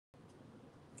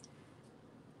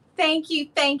Thank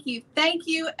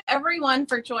you, everyone,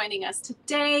 for joining us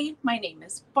today. My name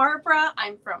is Barbara.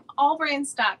 I'm from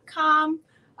AllBrands.com,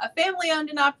 a family-owned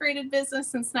and operated business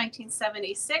since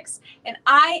 1976, and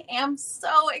I am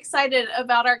so excited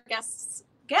about our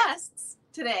guests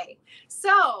today.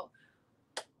 So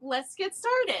let's get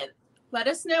started. Let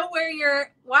us know where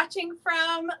you're watching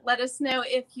from. Let us know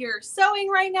if you're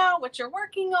sewing right now, what you're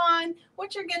working on,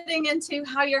 what you're getting into,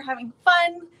 how you're having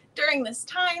fun during this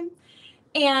time.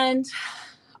 And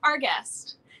our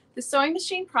guest, the Sewing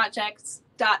Machine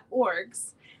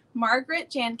Projects.org's Margaret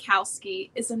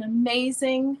Jankowski, is an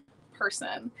amazing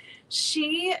person.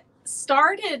 She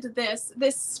started this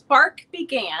spark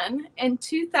began in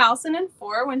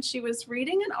 2004 when she was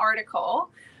reading an article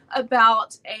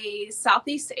about a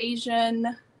Southeast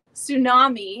Asian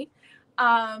tsunami.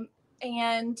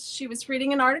 And she was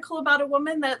reading an article about a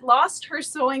woman that lost her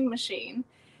sewing machine.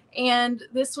 And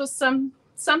this was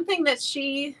something that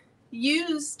she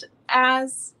used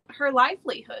as her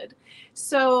livelihood.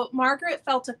 So Margaret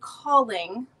felt a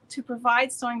calling to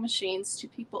provide sewing machines to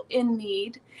people in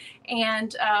need.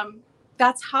 And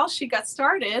that's how she got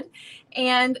started.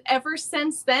 And ever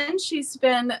since then, she's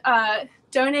been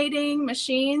donating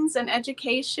machines and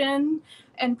education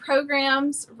and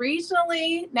programs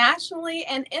regionally, nationally,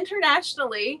 and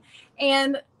internationally.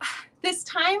 And this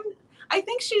time, I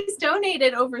think she's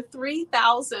donated over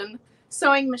 3,000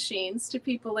 sewing machines to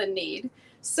people in need.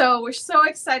 So we're so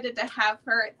excited to have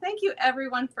her. Thank you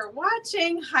everyone for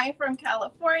watching. Hi from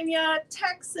California,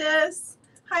 Texas.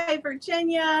 Hi,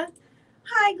 Virginia.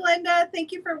 Hi, Glenda.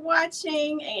 Thank you for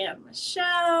watching. And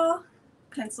Michelle,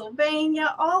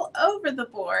 Pennsylvania, all over the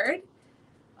board.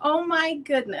 Oh my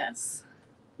goodness.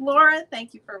 Laura,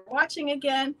 thank you for watching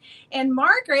again. And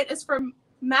Margaret is from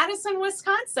Madison,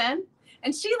 Wisconsin,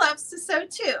 and she loves to sew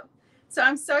too. So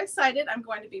I'm so excited. I'm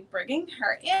going to be bringing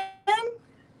her in.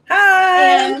 Hi.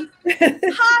 And,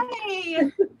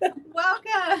 hi.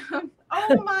 Welcome.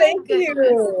 Oh my Thank goodness.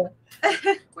 you.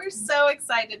 We're so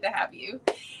excited to have you.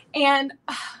 And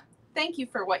thank you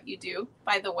for what you do,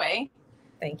 by the way.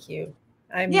 Thank you.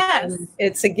 Yes.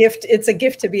 It's a gift. It's a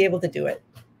gift to be able to do it.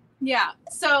 Yeah.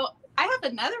 So I have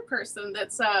another person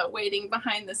that's waiting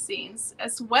behind the scenes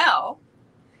as well.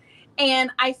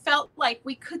 And I felt like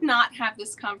we could not have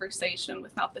this conversation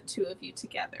without the two of you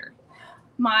together.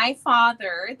 My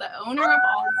father, the owner of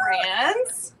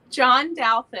AllBrands, John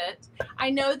Douthit, I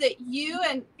know that you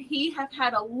and he have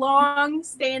had a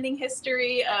long-standing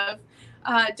history of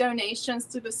donations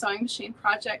to the Sewing Machine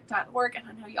Project.org, and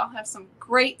I know y'all have some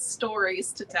great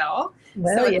stories to tell.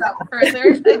 Well, so without further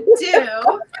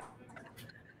ado,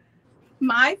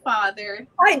 my father.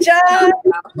 Hi, John.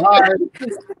 Hi.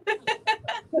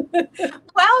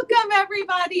 Welcome,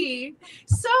 everybody.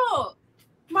 So,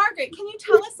 Margaret, can you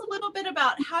tell us a little bit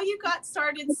about how you got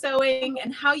started sewing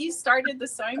and how you started the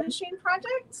Sewing Machine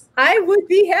Project? I would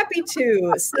be happy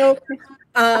to. So,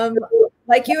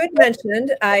 like you had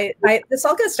mentioned, this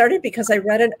all got started because I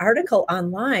read an article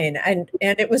online, and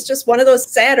it was just one of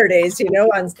those Saturdays, you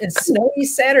know, on a snowy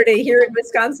Saturday here in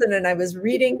Wisconsin, and I was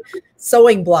reading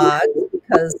sewing blogs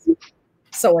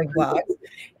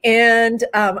and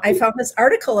I found this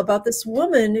article about this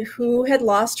woman who had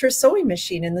lost her sewing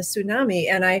machine in the tsunami,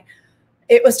 and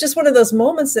it was just one of those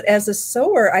moments that as a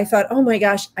sewer, I thought, oh my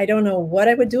gosh, I don't know what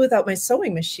I would do without my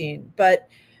sewing machine. But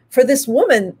for this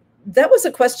woman, that was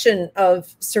a question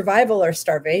of survival or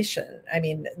starvation. I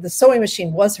mean, the sewing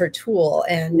machine was her tool,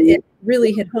 and it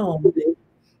really hit home.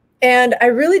 And I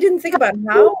really didn't think about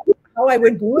how I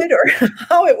would do it or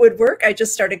how it would work. I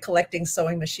just started collecting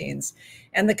sewing machines,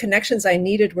 and the connections I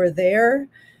needed were there.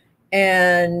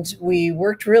 And we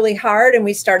worked really hard, and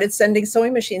we started sending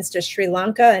sewing machines to Sri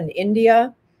Lanka and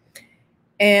India.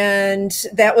 And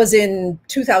that was in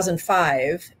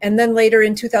 2005. And then later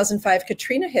in 2005,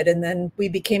 Katrina hit, and then we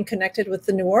became connected with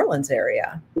the New Orleans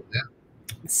area. Yeah.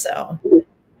 So,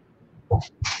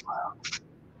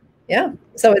 yeah.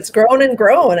 So it's grown and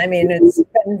grown. I mean, it's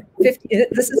been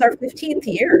this is our 15th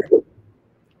year.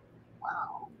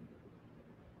 Wow.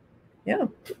 Yeah.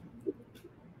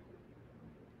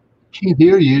 Can't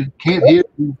hear you. Can't hear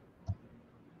you.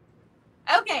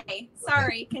 Okay,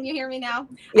 sorry. Can you hear me now?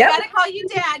 Yep. I gotta call you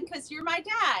Dad because you're my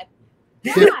dad.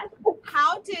 Dad,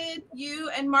 how did you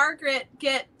and Margaret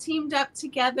get teamed up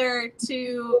together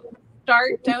to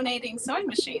start donating sewing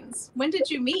machines? When did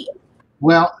you meet?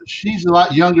 Well, she's a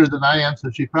lot younger than I am, so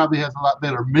she probably has a lot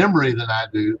better memory than I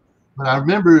do. But I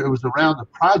remember it was around the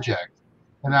project,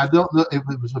 and I don't know if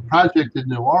it was a project in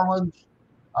New Orleans.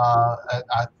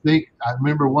 I think I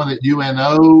remember one at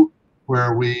UNO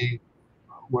where we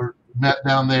were met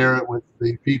down there with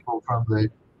the people from the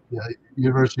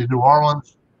University of New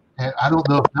Orleans, And I don't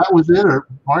know if that was it, or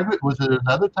Margaret, was it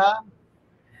another time?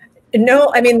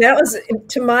 No, I mean, that was,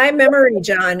 to my memory,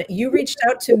 John, you reached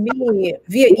out to me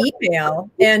via email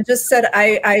and just said,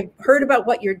 I heard about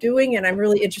what you're doing and I'm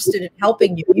really interested in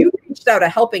helping you. You reached out a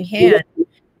helping hand.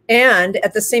 And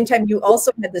at the same time, you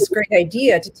also had this great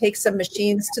idea to take some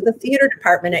machines to the theater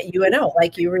department at UNO,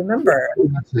 like you remember.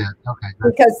 That's it. Okay.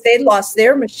 Because they lost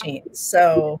their machines.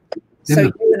 So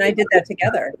you and I did that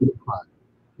together.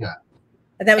 Yeah.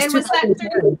 And that was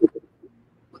 2010.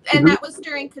 And that was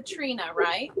during Katrina,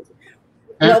 right?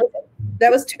 Well,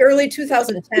 that was early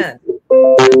 2010.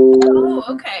 Oh,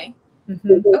 okay.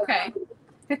 Mm-hmm. Okay.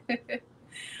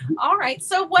 All right.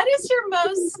 So what is your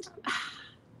most,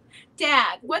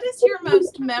 Dad, what is your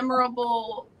most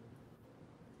memorable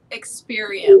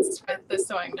experience with the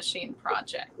sewing machine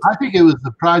project? I think it was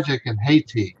the project in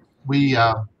Haiti. We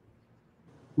had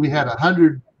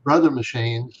 100 brother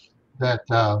machines that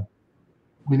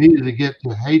we needed to get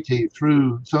to Haiti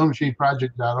through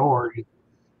sewingmachineproject.org.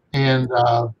 And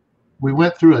we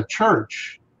went through a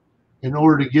church in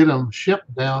order to get them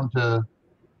shipped down to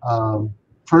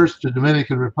first to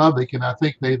Dominican Republic. And I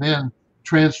think they then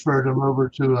transferred them over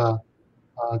to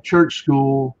a church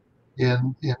school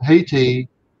in Haiti.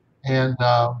 And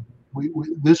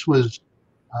this was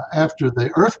after the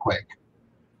earthquake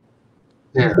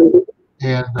there.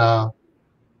 And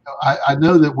I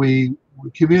know that we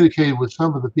communicated with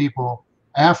some of the people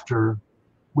after.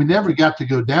 We never got to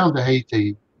go down to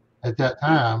Haiti at that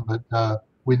time, but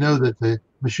we know that the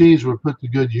machines were put to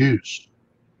good use.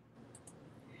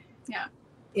 Yeah.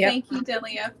 Yep. Thank you,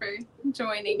 Delia, for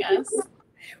joining us.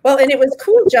 Well, and it was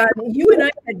cool, John. You and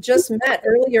I had just met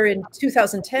earlier in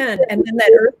 2010, and then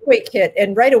that earthquake hit,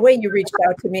 and right away you reached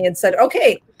out to me and said,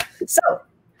 okay, so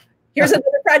here's another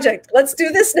project. Let's do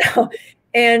this now.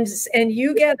 And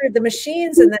you gathered the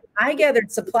machines, and then I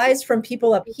gathered supplies from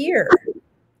people up here.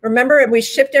 Remember, we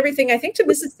shipped everything, I think, to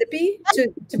Mississippi to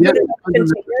put it up in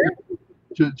container.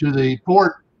 To the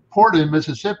port in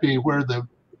Mississippi, where the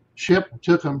ship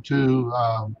took them to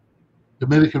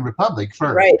Dominican Republic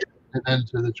first, right, and then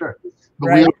to the church. But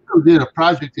right. We also did a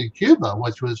project in Cuba,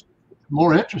 which was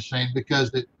more interesting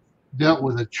because it dealt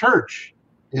with a church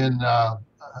in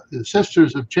the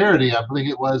Sisters of Charity, I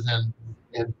believe it was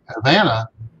in Havana,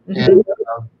 and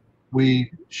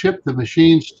we shipped the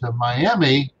machines to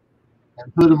Miami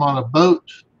and put them on a boat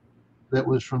that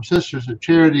was from Sisters of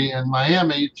Charity in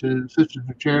Miami to Sisters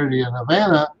of Charity in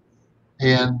Havana.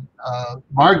 And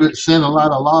Margaret sent a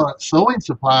lot of sewing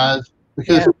supplies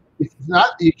because it's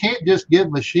not, you can't just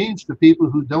give machines to people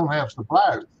who don't have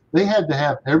suppliers. They had to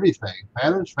have everything,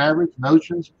 patterns, fabrics,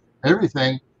 notions,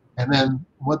 everything. And then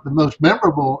what the most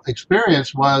memorable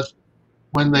experience was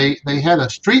when they had a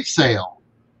street sale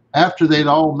after they'd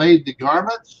all made the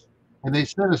garments, and they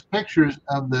sent us pictures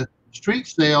of the street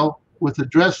sale with the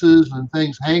dresses and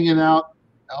things hanging out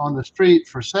on the street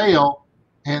for sale.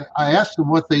 And I asked them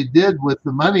what they did with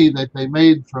the money that they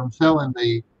made from selling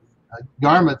the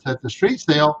garments at the street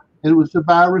sale. It was to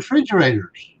buy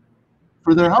refrigerators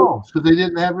for their homes because they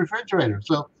didn't have refrigerators.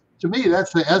 So to me,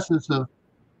 that's the essence of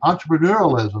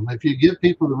entrepreneurialism. If you give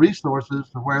people the resources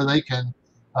to where they can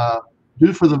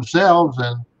do for themselves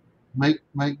and make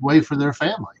way for their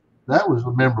family. That was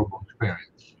a memorable experience.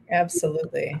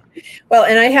 Absolutely. Well,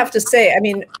 and I have to say, I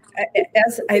mean,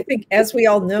 I think as we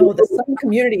all know, the sewing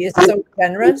community is so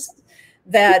generous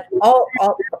that all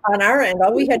on our end,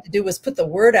 all we had to do was put the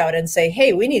word out and say,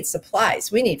 hey, we need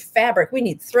supplies, we need fabric, we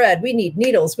need thread, we need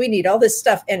needles, we need all this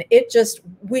stuff. And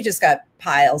we just got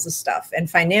piles of stuff and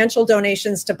financial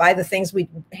donations to buy the things we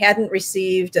hadn't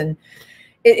received. And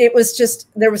it was just,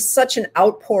 there was such an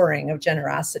outpouring of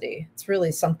generosity. It's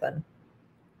really something.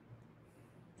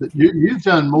 You've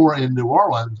done more in New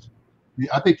Orleans.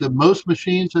 I think the most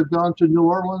machines have gone to New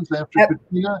Orleans after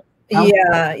Katrina.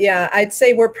 Yeah. I'd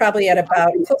say we're probably at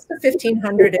about close to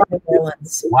 1,500 in New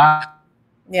Orleans. Wow.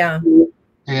 Yeah.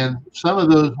 And some of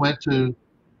those went to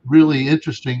really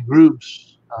interesting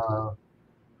groups.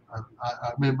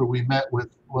 I remember we met with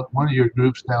one of your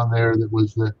groups down there that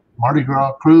was the Mardi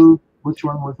Gras crew. Which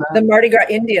one was that? The Mardi Gras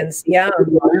Indians. Yeah.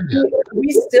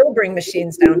 We still bring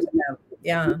machines down to them.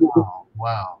 Yeah.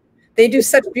 Wow. They do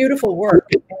such beautiful work,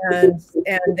 and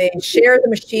they share the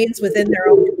machines within their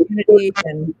own community,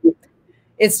 and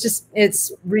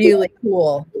it's really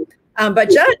cool. But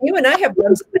John, you and I have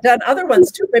done other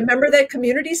ones too. Remember that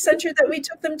community center that we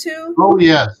took them to? Oh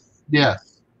yes.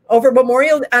 On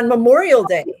Memorial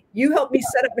Day. You helped me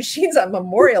set up machines on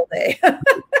Memorial Day.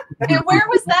 And where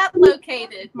was that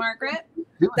located, Margaret?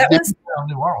 That was in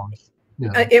New Orleans.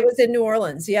 Yeah. It was in New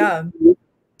Orleans, yeah.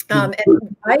 And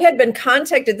I had been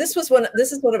contacted. This is one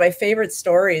of my favorite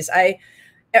stories.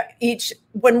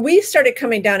 When we started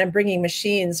coming down and bringing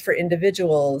machines for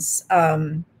individuals,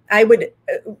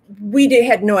 we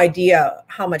had no idea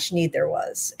how much need there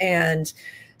was. And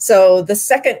so the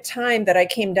second time that I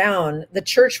came down, the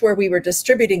church where we were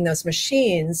distributing those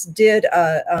machines did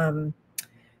a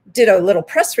little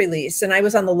press release, and I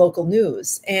was on the local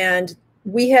news, and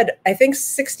we had, I think,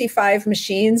 65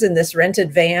 machines in this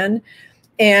rented van,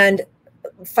 and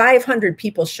 500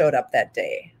 people showed up that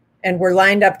day and were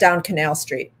lined up down Canal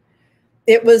Street.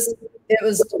 It was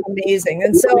amazing.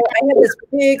 And so I had this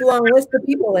big long list of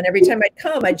people, and every time I'd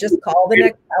come, I'd just call the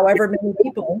next however many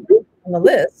people on the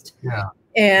list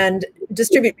and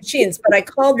distribute machines. But I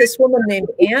called this woman named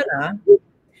Anna,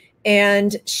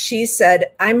 and she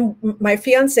said, my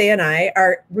fiance and I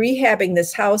are rehabbing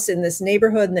this house in this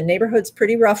neighborhood, and the neighborhood's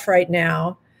pretty rough right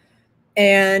now.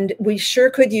 And we sure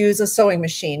could use a sewing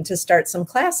machine to start some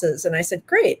classes. And I said,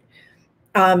 great,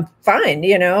 fine,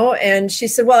 And she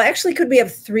said, well, actually, could we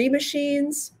have 3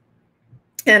 machines?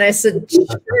 And I said,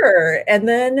 sure. And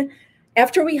then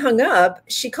after we hung up,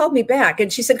 she called me back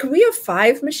and she said, could we have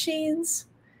 5 machines?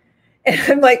 And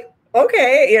I'm like,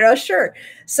 okay, sure.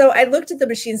 So I looked at the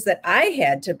machines that I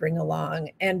had to bring along,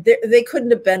 and they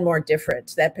couldn't have been more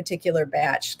different, that particular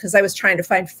batch, because I was trying to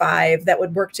find 5 that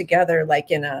would work together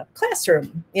like in a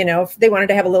classroom, if they wanted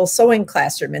to have a little sewing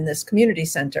classroom in this community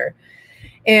center.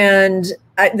 And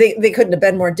they couldn't have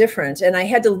been more different. And I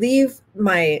had to leave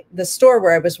the store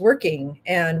where I was working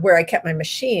and where I kept my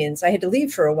machines. I had to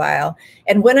leave for a while.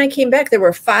 And when I came back, there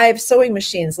were 5 sewing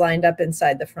machines lined up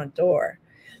inside the front door.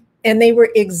 And they were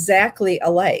exactly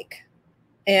alike.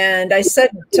 And I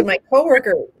said to my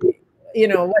coworker,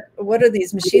 what are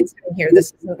these machines doing here?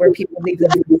 This isn't where people leave them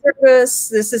for service.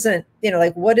 This isn't,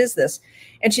 what is this?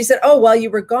 And she said, oh, while you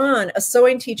were gone, a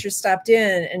sewing teacher stopped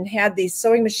in and had these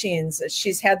sewing machines.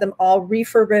 She's had them all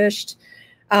refurbished.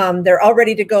 They're all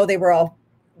ready to go. They were all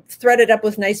threaded up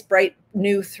with nice, bright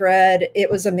new thread.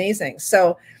 It was amazing.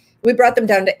 So we brought them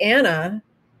down to Anna.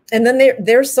 And then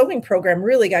their sewing program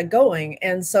really got going.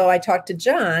 And so I talked to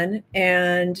John,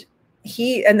 and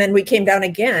then we came down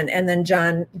again, and then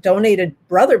John donated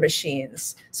brother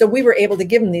machines. So we were able to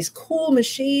give him these cool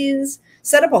machines,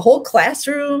 set up a whole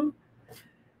classroom.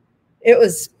 It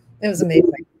was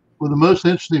amazing. Well, the most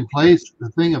interesting the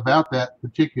thing about that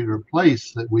particular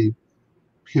place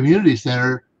community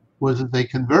center, was that they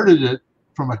converted it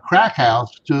from a crack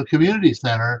house to a community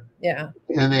center. Yeah.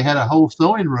 And they had a whole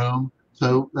sewing room.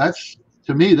 So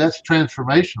to me, that's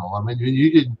transformational. I mean,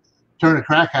 you can turn a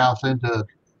crack house into a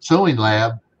sewing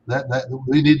lab. That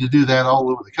we need to do that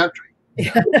all over the country.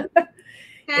 Yeah.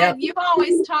 Dad, you've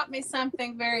always taught me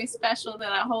something very special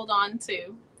that I hold on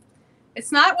to.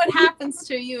 It's not what happens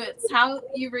to you, it's how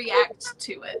you react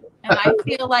to it. And I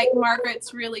feel like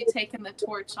Margaret's really taken the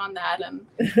torch on that and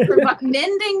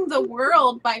mending the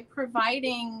world by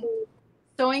providing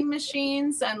sewing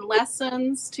machines and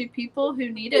lessons to people who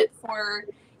need it for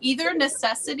either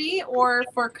necessity or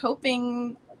for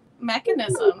coping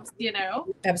mechanisms,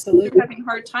 Absolutely. They're having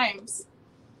hard times.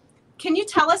 Can you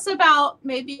tell us about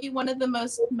maybe one of the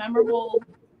most memorable,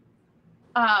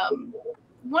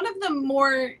 one of the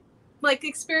more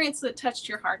experience that touched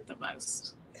your heart the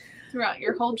most throughout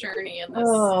your whole journey in this?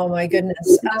 Oh my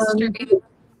goodness.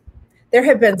 There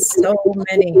have been so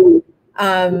many.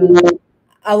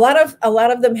 A lot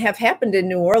of them have happened in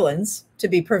New Orleans, to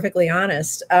be perfectly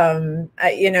honest.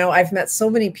 I've met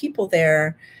so many people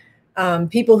there,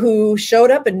 people who showed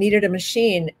up and needed a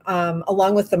machine,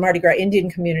 along with the Mardi Gras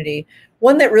Indian community.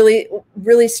 One that really,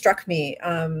 really struck me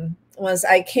was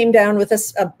I came down with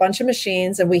a bunch of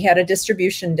machines, and we had a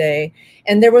distribution day.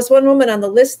 And there was one woman on the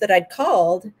list that I'd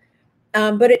called,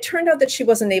 but it turned out that she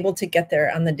wasn't able to get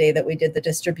there on the day that we did the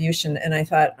distribution. And I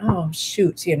thought, oh,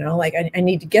 shoot, I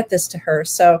need to get this to her.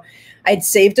 So I'd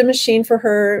saved a machine for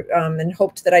her, and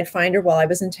hoped that I'd find her while I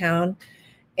was in town.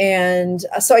 And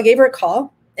so I gave her a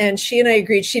call, and she and I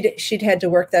agreed she'd had to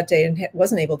work that day and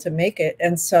wasn't able to make it.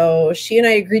 And so she and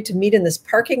I agreed to meet in this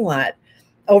parking lot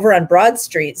over on Broad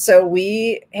Street. So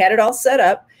we had it all set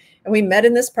up, and we met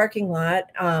in this parking lot.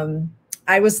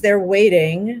 I was there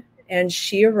waiting, and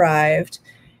she arrived,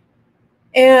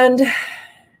 and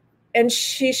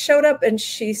she showed up, and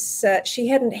she said she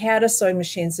hadn't had a sewing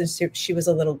machine since she was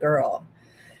a little girl.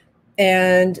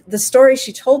 And the story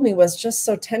she told me was just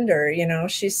so tender.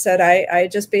 She said, I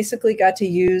just basically got to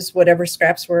use whatever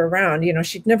scraps were around.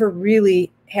 She'd never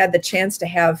really had the chance to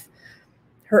have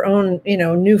her own,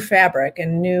 new fabric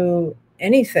and new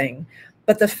anything.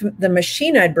 But the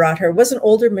machine I'd brought her was an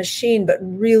older machine, but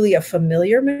really a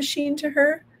familiar machine to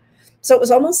her. So it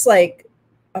was almost like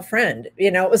a friend.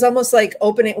 You know, it was almost like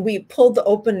opening, we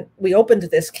opened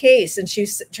this case, and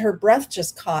her breath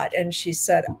just caught, and she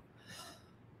said,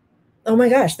 oh my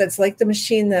gosh, that's like the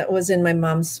machine that was in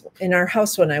our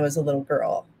house when I was a little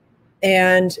girl.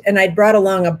 And I'd brought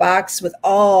along a box with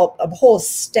a whole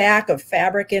stack of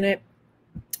fabric in it.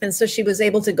 And so she was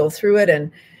able to go through it,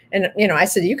 and you know, I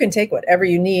said, you can take whatever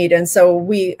you need. And so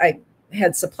I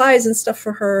had supplies and stuff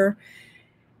for her.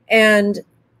 And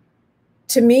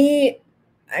to me,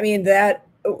 I mean, that,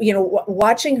 you know,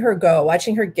 watching her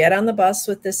get on the bus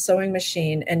with this sewing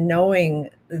machine, and knowing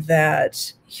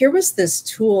that here was this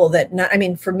tool that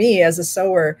for me as a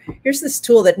sewer, here's this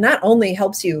tool that not only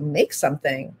helps you make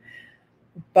something,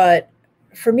 but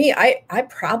for me, I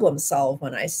problem solve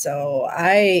when I sew.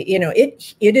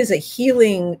 It is a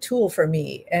healing tool for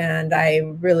me, and I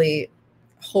really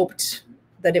hoped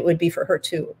that it would be for her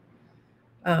too.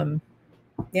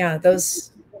 Yeah,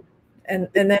 those, and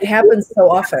that happens so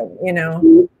often, you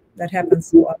know, that happens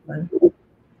so often.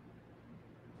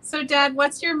 So, Dad,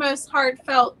 what's your most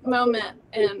heartfelt moment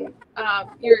in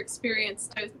your experience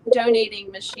donating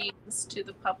machines to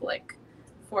the public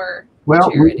for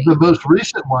charity? The most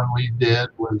recent one we did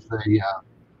was a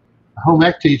home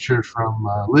ec teacher from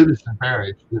Livingston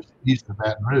Parish, just east of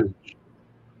Baton Rouge.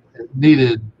 It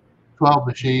needed 12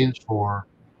 machines for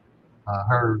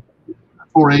her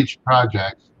 4-H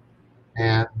projects,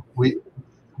 and we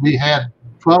had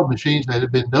 12 machines that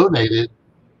had been donated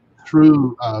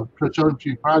through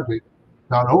ProjectOrg,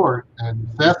 and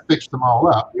Seth fixed them all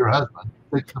up. Your husband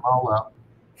fixed them all up,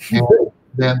 and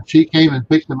then she came and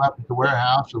picked them up at the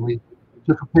warehouse, and we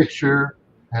took a picture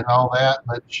and all that.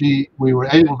 But we were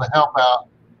able to help out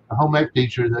a home ec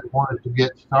teacher that wanted to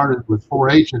get started with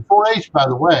 4-H. And 4-H, by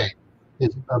the way,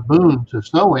 is a boon to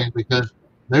sewing, because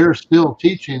they're still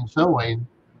teaching sewing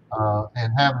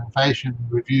and having fashion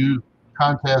review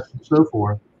contests and so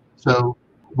forth. So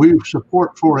we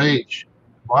support 4-H.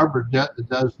 Barbara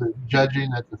does the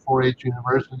judging at the 4-H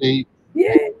University.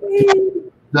 Yay!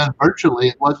 Done virtually.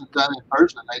 It wasn't done in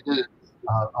person. They did it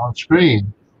on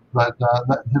screen. But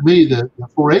to me, the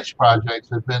 4-H projects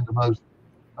have been the most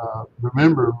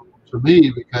memorable to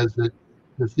me, because to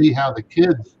see how the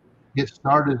kids get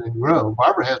started and grow.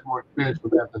 Barbara has more experience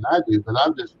with that than I do, but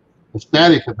I'm just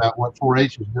ecstatic about what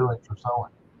 4-H is doing for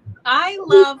sewing. I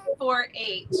love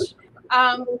 4-H.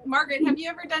 Margaret, have you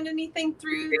ever done anything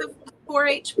through the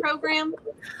 4-H program?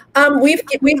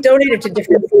 We've donated to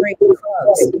different 4-H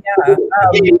clubs. Yeah.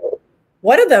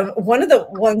 One of the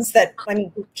ones that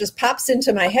just pops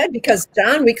into my head, because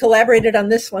John, we collaborated on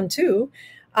this one too,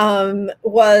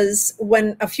 was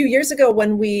when a few years ago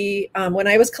when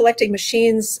I was collecting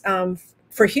machines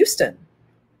for Houston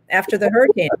after the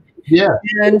hurricane. Yeah.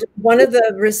 And one of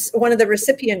the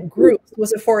recipient groups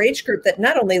was a 4-H group that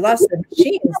not only lost their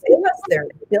machines, they lost their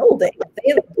building.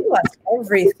 They lost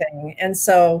everything. And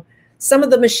so some of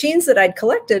the machines that I'd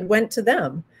collected went to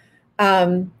them.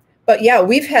 But yeah,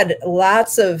 we've had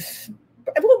lots.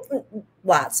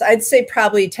 I'd say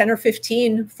probably 10 or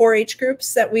 15 4-H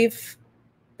groups that we've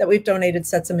donated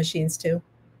sets of machines to.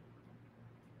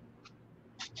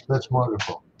 That's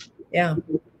wonderful. Yeah.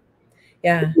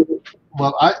 Yeah.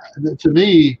 Well, to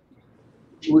me,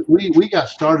 we got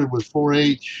started with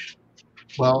 4-H.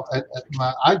 Well,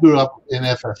 I grew up in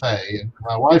FFA, and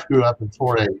my wife grew up in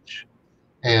 4-H,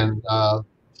 and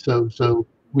so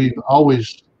we've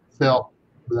always felt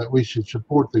that we should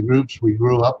support the groups we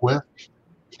grew up with.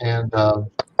 And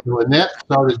Annette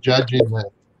started judging the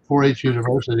 4-H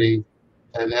University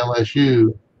at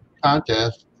LSU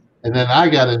contest, and then I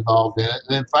got involved in it.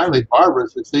 And then finally, Barbara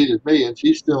succeeded me, and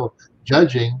she's still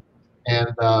judging. And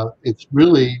it's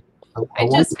really I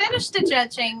just finished the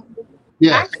judging,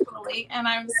 actually, and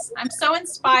I'm so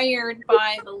inspired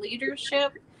by the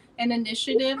leadership and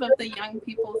initiative of the young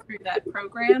people through that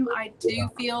program. I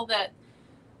do feel that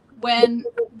when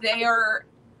they are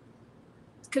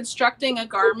constructing a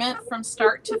garment from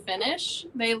start to finish,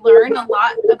 they learn a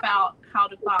lot about how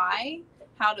to buy,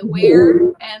 how to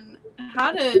wear, and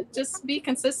how to just be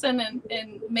consistent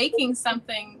in making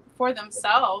something for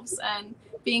themselves and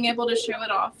being able to show it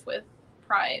off with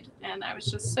pride. And I was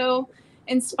just so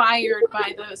inspired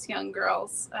by those young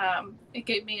girls. It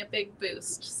gave me a big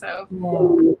boost. So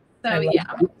yeah.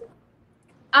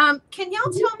 Can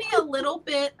y'all tell me a little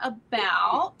bit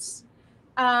about,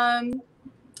 I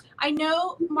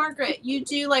know, Margaret, you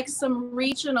do like some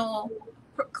regional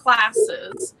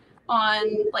classes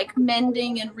on like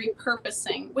mending and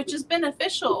repurposing, which is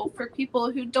beneficial for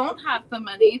people who don't have the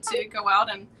money to go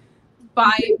out and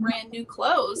buy brand new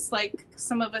clothes like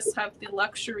some of us have the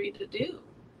luxury to do.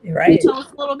 Right. Can you tell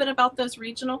us a little bit about those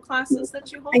regional classes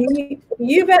that you hold?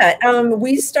 You bet.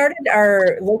 We started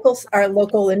our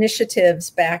local initiatives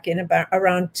back in about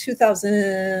around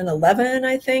 2011,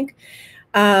 I think,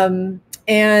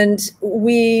 and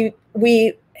we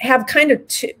have kind of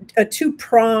a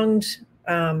two-pronged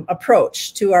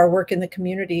approach to our work in the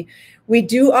community. We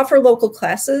do offer local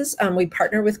classes. We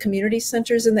partner with community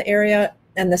centers in the area,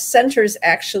 and the centers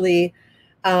actually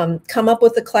come up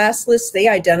with the class list. They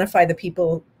identify the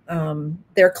people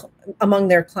among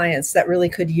their clients that really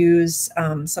could use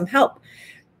some help.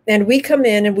 And we come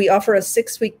in and we offer a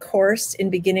 6-week course in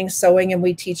beginning sewing, and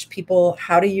we teach people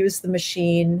how to use the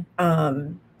machine,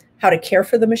 how to care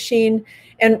for the machine,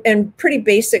 and pretty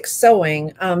basic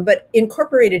sewing. But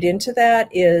incorporated into that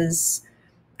is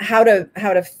how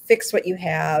to fix what you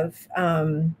have,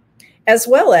 as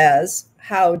well as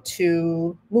how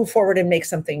to move forward and make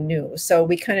something new. So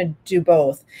we kind of do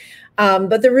both.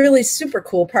 But the really super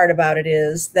cool part about it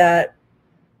is that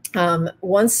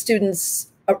once students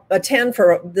attend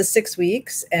for the 6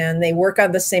 weeks and they work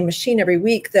on the same machine every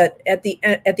week, that at the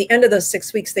end of those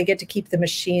 6 weeks, they get to keep the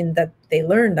machine that they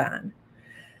learned on,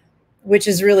 which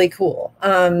is really cool.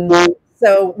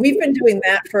 So we've been doing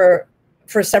that for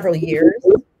several years,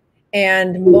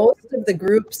 and most of the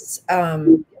groups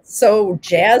so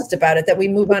jazzed about it that we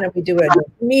move on and we do an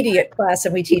immediate class,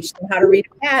 and we teach them how to read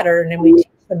a pattern, and we teach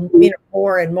them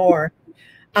more and more,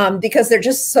 because they're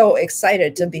just so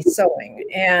excited to be sewing.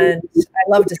 And I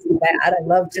love to see that. I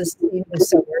love to see new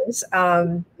sewers.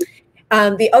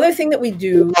 The other thing that we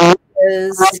do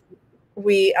is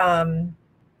we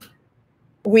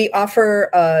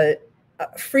offer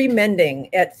free mending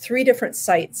at 3 different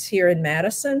sites here in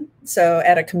Madison. So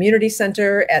at a community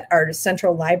center, at our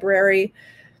central library,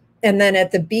 and then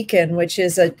at the Beacon, which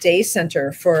is a day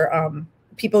center for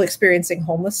people experiencing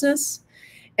homelessness.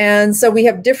 And so we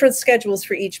have different schedules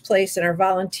for each place, and our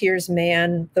volunteers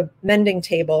man the mending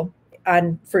table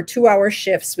for 2-hour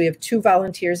shifts. We have 2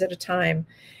 volunteers at a time,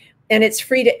 and it's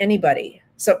free to anybody.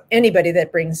 So anybody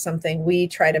that brings something, we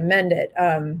try to mend it.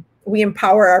 We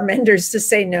empower our menders to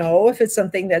say no if it's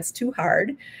something that's too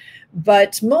hard.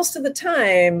 But most of the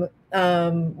time,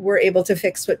 we're able to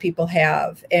fix what people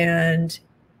have. And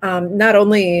not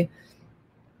only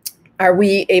are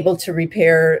we able to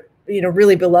repair,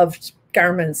 really beloved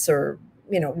garments, or,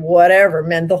 whatever,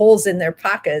 mend the holes in their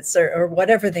pockets, or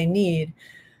whatever they need.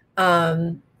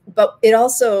 But it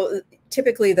also,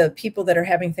 typically the people that are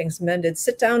having things mended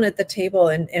sit down at the table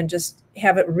and just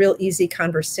have a real easy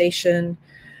conversation.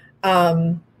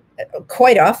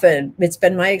 Quite often, it's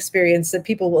been my experience that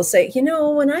people will say,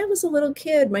 when I was a little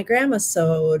kid, my grandma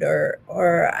sewed,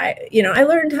 or I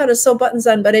learned how to sew buttons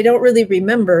on, but I don't really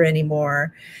remember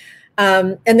anymore.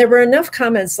 And there were enough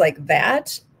comments like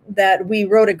that we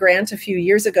wrote a grant a few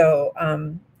years ago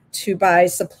to buy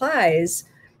supplies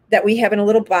that we have in a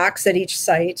little box at each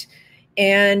site.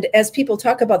 And as people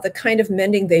talk about the kind of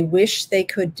mending they wish they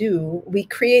could do, we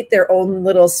create their own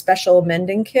little special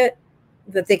mending kit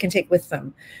that they can take with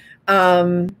them.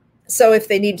 So if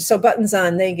they need to sew buttons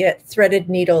on, they get threaded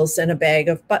needles and a bag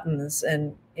of buttons.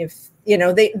 And if,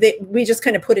 we just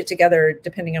kind of put it together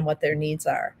depending on what their needs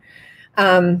are.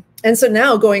 And so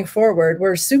now going forward,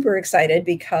 we're super excited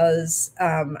because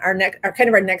our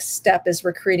next step is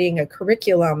we're creating a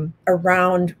curriculum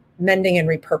around mending and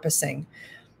repurposing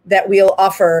that we'll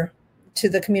offer to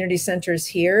the community centers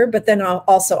here, but then I'll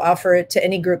also offer it to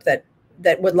any group that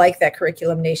would like that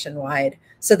curriculum nationwide,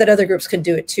 so that other groups can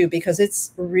do it too, because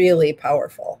it's really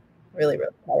powerful, really,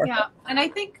 really powerful. Yeah, and I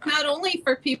think not only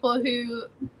for people who,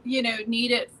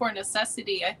 need it for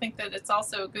necessity, I think that it's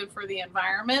also good for the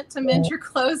environment to mend your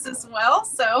clothes as well.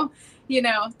 So,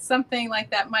 something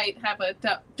like that might have a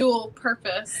dual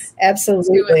purpose.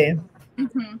 Absolutely.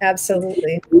 Mm-hmm.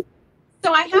 Absolutely.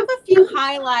 So I have a few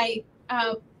highlight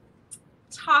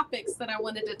topics that I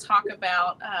wanted to talk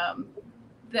about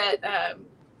that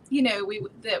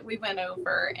we went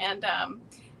over, and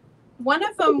one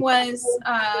of them was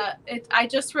I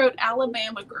just wrote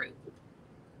Alabama Group.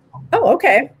 Oh,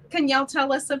 okay. Can y'all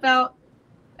tell us about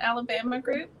Alabama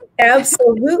Group?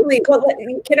 Absolutely. Well,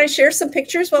 can I share some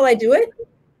pictures while I do it?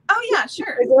 Oh yeah,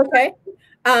 sure. Is it okay?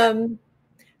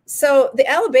 So the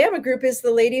Alabama Group is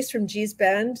the ladies from Gee's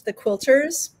Bend, the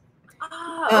quilters.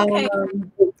 Oh, okay.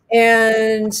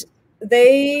 And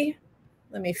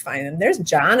let me find them. There's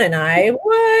John and I.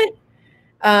 What?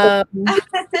 Dad,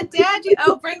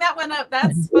 bring that one up.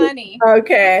 That's funny.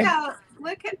 Okay.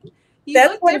 Look at you.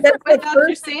 Look different without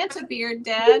your Santa beard,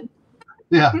 Dad.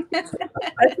 Yeah. That's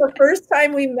the first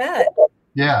time we met.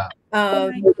 Yeah.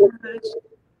 Oh my gosh.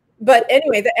 but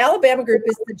anyway, the Alabama group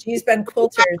is the G's Ben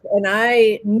Quilters, and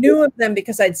I knew of them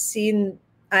because I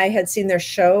had seen their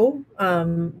show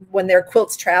when their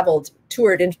quilts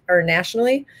toured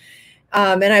nationally.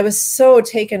 And I was so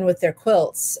taken with their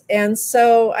quilts. And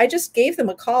so I just gave them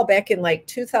a call back in like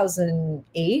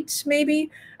 2008,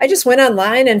 maybe. I just went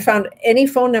online and found any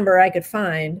phone number I could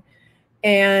find.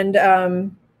 And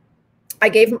I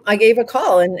gave a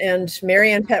call, and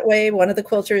Marianne Petway, one of the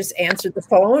quilters, answered the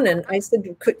phone. And I said,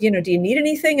 do you need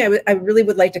anything? I really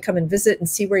would like to come and visit and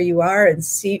see where you are and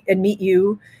meet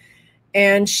you.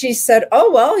 And she said,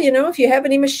 oh, well, if you have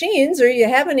any machines or you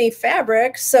have any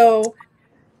fabric. So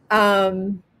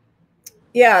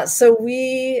yeah, so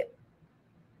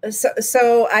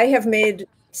I have made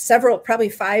several, probably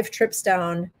 5 trips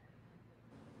down.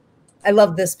 I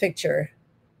love this picture.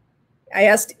 I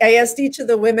asked each of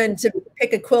the women to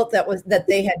pick a quilt that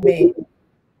they had made.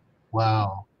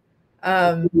 Wow.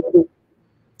 And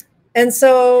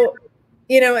so,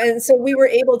 we were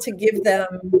able to give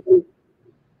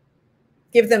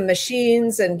them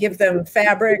machines and give them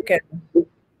fabric,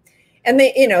 and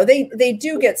they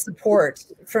do get support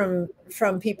from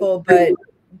people,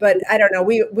 but I don't know,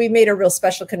 we made a real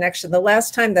special connection. The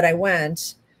last time that I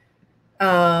went,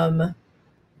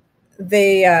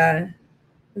 they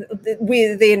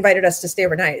invited us to stay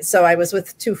overnight. So I was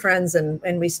with 2 friends,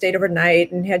 and we stayed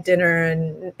overnight and had dinner,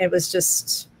 and it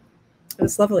was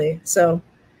lovely. So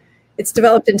it's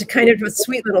developed into kind of a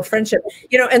sweet little friendship,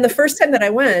 and the first time that I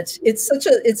went, it's such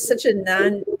a it's just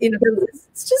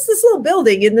this little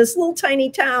building in this little tiny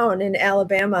town in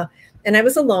Alabama. And I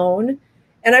was alone,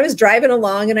 and I was driving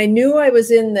along, and I knew I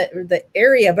was in the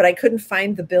area, but I couldn't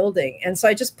find the building. And so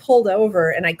I just pulled over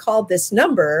and I called this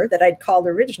number that I'd called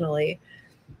originally.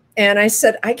 And I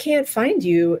said, I can't find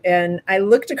you. And I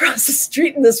looked across the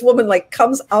street, and this woman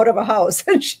comes out of a house,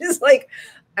 and she's like,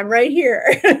 I'm right here.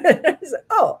 I said,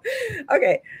 oh,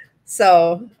 okay.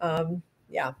 So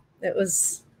yeah, it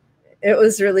was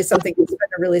really something. It's been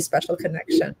a really special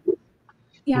connection.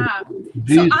 Yeah.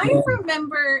 So I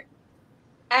remember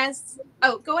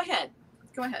go ahead.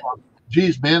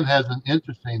 G's Ben has an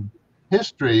interesting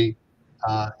history.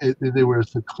 They were a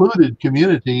secluded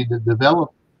community that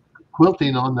developed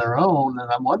quilting on their own. And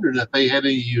I'm wondering if they had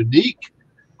any unique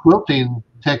quilting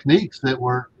techniques that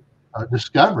were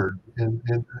discovered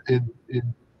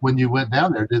when you went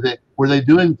down there. Were they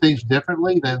doing things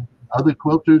differently than other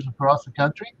quilters across the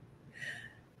country?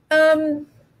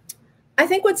 I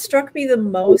think what struck me the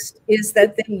most is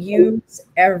that they use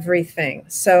everything.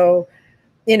 So,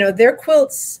 their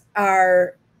quilts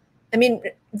are,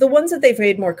 the ones that they've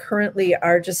made more currently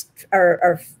are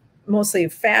mostly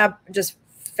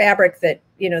fabric that,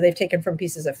 they've taken from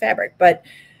pieces of fabric. But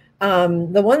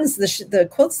the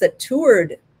quilts that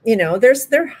toured,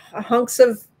 they're hunks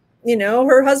of,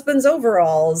 her husband's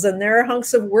overalls, and there are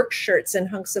hunks of work shirts and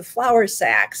hunks of flour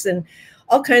sacks and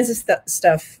all kinds of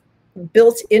stuff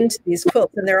built into these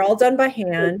quilts, and they're all done by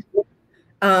hand.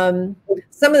 They do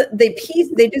some of the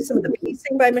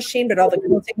piecing by machine, but all the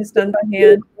quilting is done by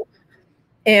hand.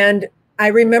 And I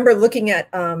remember looking at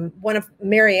one of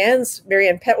Marianne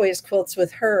Petway's quilts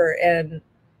with her,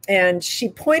 and she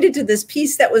pointed to this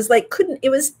piece that was it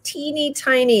was teeny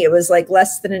tiny. It was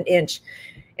less than an inch.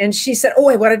 And she said, oh,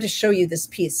 I wanted to show you this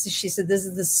piece. She said, this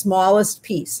is the smallest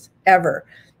piece ever.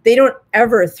 They don't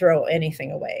ever throw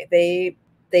anything away.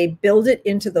 They build it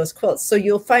into those quilts. So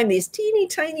you'll find these teeny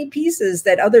tiny pieces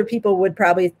that other people would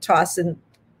probably toss and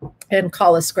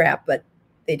call a scrap, but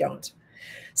they don't.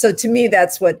 So to me,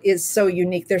 that's what is so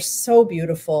unique. They're so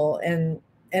beautiful, and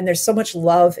there's so much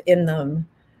love in them.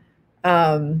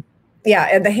 Yeah,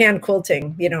 and the hand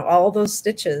quilting, all those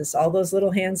stitches, all those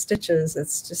little hand stitches,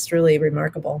 it's just really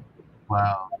remarkable.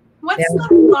 Wow. What's the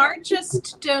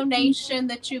largest donation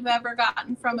that you've ever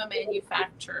gotten from a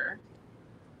manufacturer?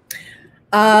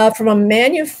 From a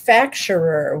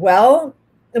manufacturer, well,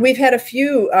 we've had a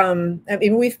few.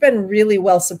 We've been really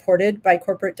well supported by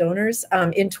corporate donors.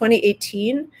 In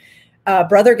 2018,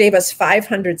 Brother gave us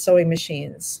 500 sewing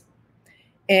machines,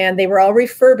 and they were all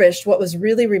refurbished. What was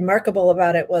really remarkable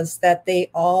about it was that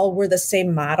they all were the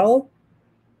same model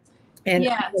and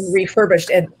refurbished,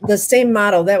 and the same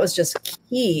model. That was just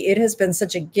key. It has been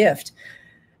such a gift.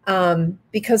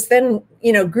 Because then,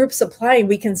 group supplying,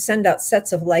 we can send out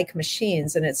sets of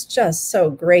machines, and it's just so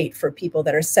great for people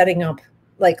that are setting up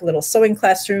little sewing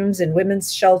classrooms in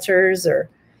women's shelters or,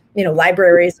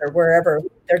 libraries or wherever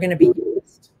they're going to be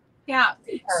used. Yeah.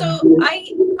 So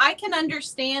I can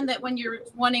understand that when you're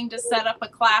wanting to set up a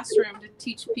classroom to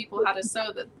teach people how to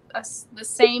sew, that the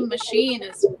same machine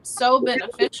is so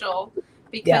beneficial.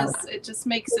 because it just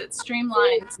makes it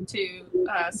streamlined to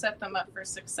set them up for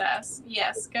success.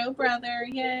 Yes, go brother,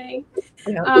 yay.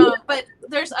 But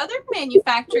there's other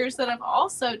manufacturers that have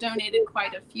also donated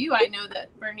quite a few. I know that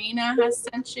Bernina has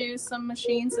sent you some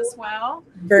machines as well.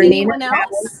 Bernina Anyone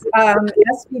else?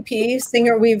 SVP,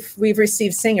 Singer, we've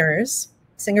received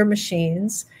Singer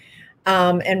machines,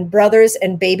 and Brothers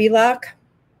and Baby Lock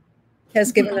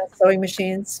has given us sewing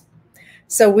machines.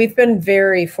 So we've been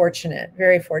very fortunate,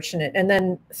 very fortunate. And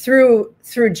then through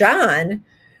John,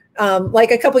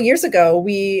 like a couple of years ago,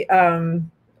 we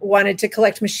wanted to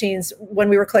collect machines when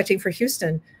we were collecting for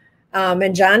Houston.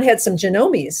 And John had some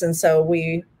Genomes. And so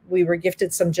we were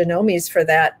gifted some Genomes for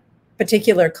that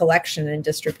particular collection and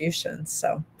distribution.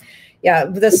 So yeah,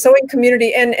 the sewing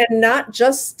community, and not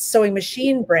just sewing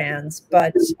machine brands,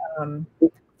 but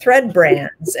thread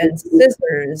brands and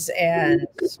scissors and,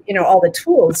 you know, all the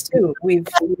tools too. We've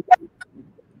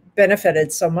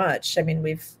benefited so much. I mean,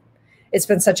 it's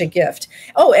been such a gift.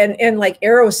 Oh, and like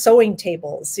Arrow sewing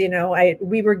tables, you know,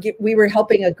 we were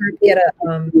helping a group get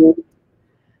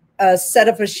a set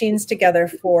of machines together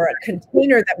for a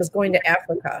container that was going to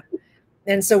Africa.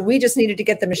 And so we just needed to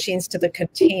get the machines to the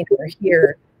container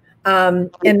here.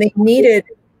 And they needed,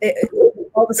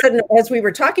 all of a sudden, as we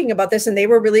were talking about this, and they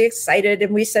were really excited,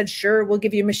 and we said, sure, we'll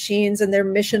give you machines, and their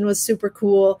mission was super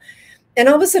cool. And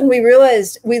all of a sudden we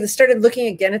realized, we started looking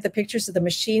again at the pictures of the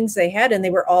machines they had, and they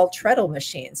were all treadle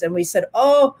machines. And we said,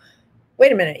 oh,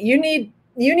 wait a minute, you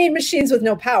need machines with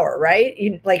no power,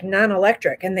 right? Like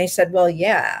non-electric. And they said, well,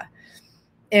 yeah.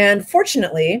 And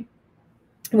fortunately,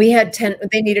 we had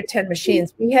they needed 10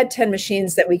 machines. We had 10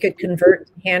 machines that we could convert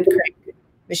to hand crank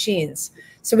machines.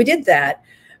 So we did that.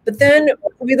 But then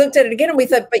we looked at it again and we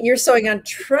thought, but you're sewing on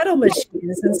treadle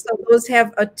machines. And so those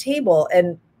have a table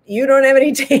and you don't have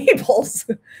any tables.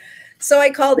 So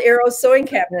I called Arrow Sewing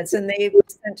Cabinets, and they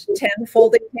sent 10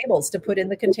 folding tables to put in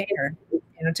the container, you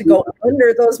know, to go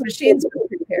under those machines with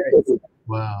prepared.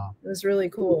 Wow. It was really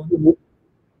cool.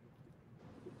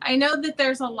 I know that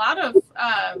there's a lot of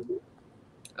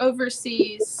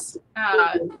overseas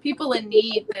people in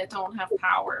need that don't have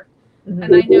power. Mm-hmm.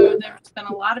 And I know there's been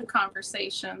a lot of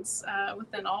conversations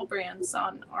within AllBrands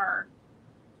on our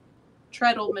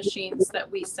treadle machines that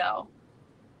we sell.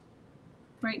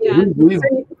 Right, Dad?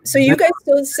 So you guys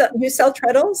still sell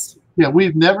treadles? Yeah,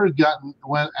 we've never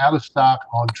went out of stock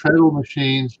on treadle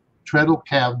machines, treadle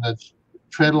cabinets,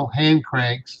 treadle hand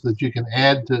cranks that you can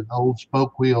add to old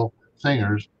spoke wheel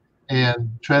singers, and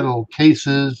treadle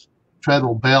cases,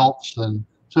 treadle belts, and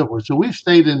so forth. So we've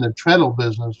stayed in the treadle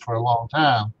business for a long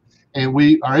time, and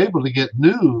we are able to get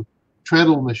new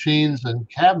treadle machines and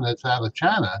cabinets out of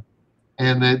China,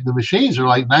 and the machines are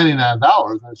like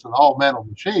 $99. It's an all metal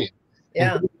machine.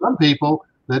 Yeah. And for some people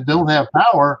that don't have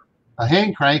power, a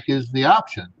hand crank is the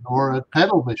option, or a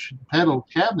pedal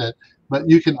cabinet. But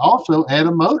you can also add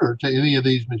a motor to any of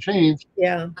these machines.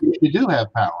 Yeah, if you do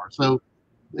have power. So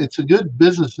it's a good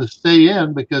business to stay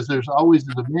in because there's always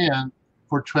a demand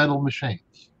for treadle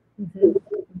machines. Mm-hmm.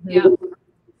 Mm-hmm. Yeah.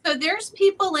 So there's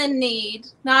people in need,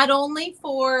 not only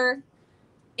for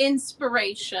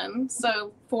inspiration,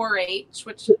 so 4-H,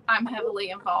 which I'm heavily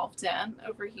involved in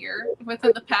over here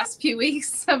within the past few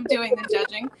weeks of doing the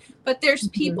judging, but there's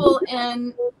people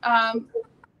in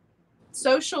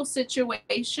social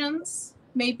situations,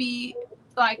 maybe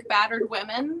like battered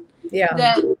women,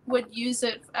 that would use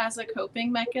it as a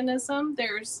coping mechanism.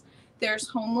 There's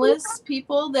homeless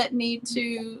people that need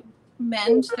to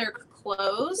mend their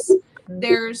clothes.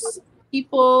 There's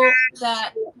people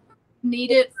that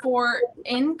need it for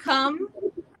income,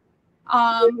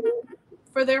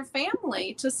 for their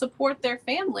family, to support their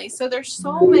family. So there's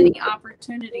so many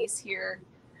opportunities here.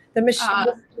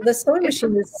 The sewing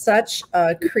machine is such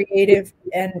a creative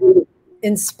and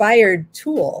inspired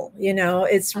tool. You know,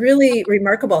 it's really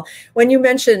remarkable. When you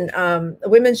mention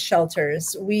women's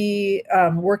shelters, we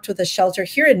worked with a shelter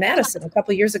here in Madison a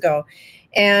couple of years ago,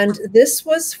 and this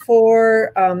was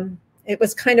for it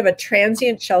was kind of a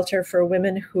transient shelter for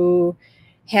women who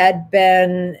had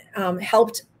been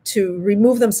helped to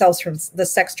remove themselves from the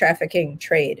sex trafficking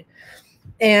trade.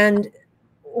 And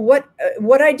what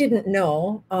I didn't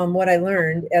know, what I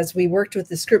learned as we worked with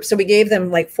this group, so we gave them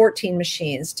like 14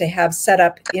 machines to have set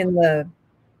up in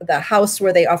the house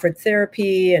where they offered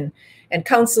therapy and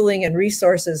counseling and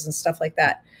resources and stuff like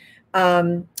that.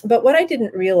 But what I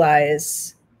didn't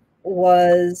realize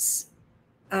was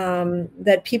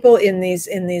that people in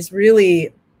these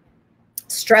really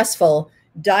stressful,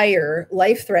 dire,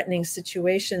 life-threatening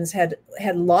situations had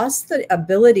lost the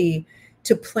ability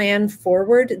to plan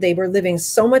forward. They were living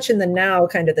so much in the now,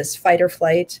 kind of this fight or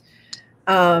flight,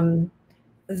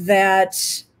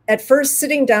 that at first,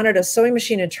 sitting down at a sewing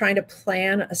machine and trying to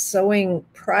plan a sewing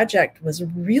project was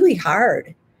really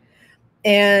hard.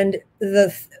 And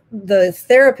the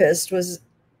therapist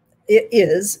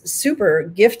is super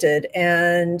gifted,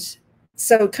 and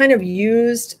so kind of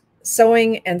used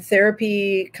sewing and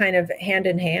therapy kind of hand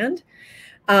in hand.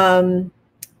 And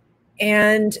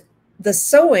the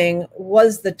sewing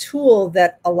was the tool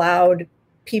that allowed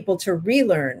people to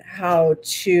relearn how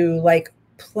to like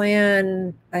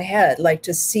plan ahead, like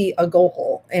to see a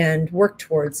goal and work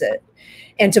towards it,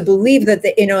 and to believe that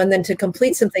they, and then to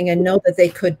complete something and know that they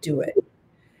could do it.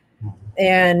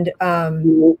 And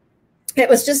it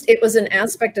was an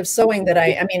aspect of sewing that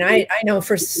I know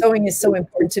for sewing is so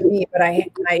important to me, but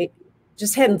I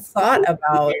just hadn't thought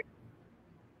about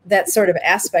that sort of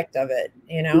aspect of it.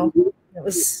 It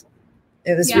was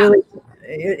really,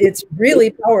 it's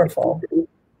really powerful.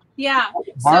 Yeah.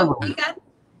 Barbara, So we got,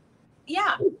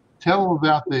 yeah. Tell them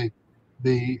about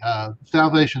the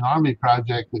Salvation Army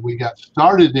project that we got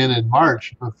started in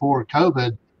March before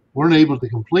COVID. Weren't able to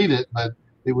complete it, but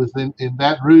it was in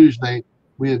Baton Rouge.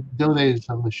 We had donated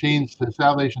some machines to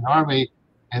Salvation Army,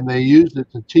 and they used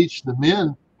it to teach the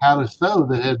men how to sew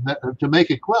to make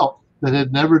a quilt that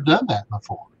had never done that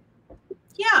before.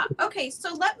 Yeah. Okay.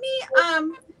 So let me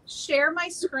share my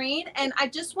screen, and I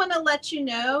just want to let you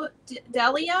know,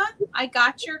 Delia, I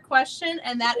got your question,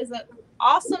 and that is an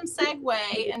awesome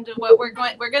segue into what we're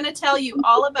going to tell you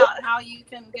all about how you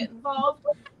can get involved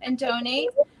and donate.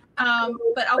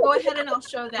 But I'll go ahead and I'll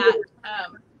show that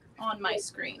on my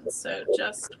screen. So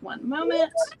just one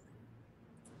moment.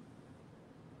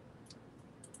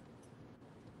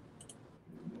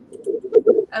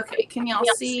 Okay, can y'all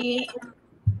see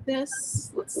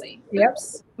this? Let's see. Yep.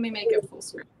 Oops. Let me make it full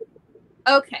screen.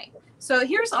 Okay, so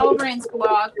here's AllBrands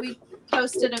blog. We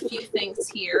posted a few things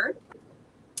here.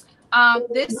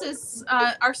 This is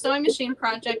our sewing machine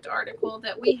project article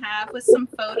that we have with some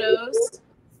photos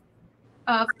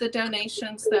of the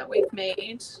donations that we've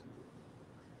made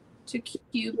to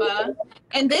Cuba.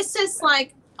 And this is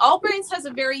like, AllBrands has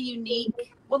a very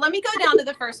unique, well, let me go down to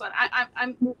the first one.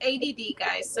 I'm ADD,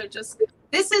 guys, so just,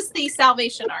 this is the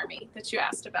Salvation Army that you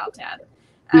asked about, Dad.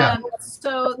 Yeah.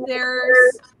 So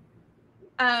there's,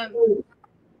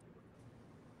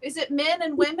 is it men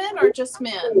and women or just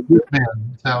men? Just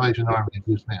men. Salvation Army,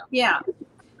 just men. Yeah.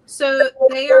 So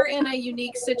they are in a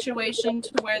unique situation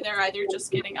to where they're either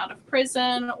just getting out of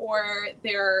prison, or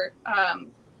they're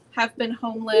have been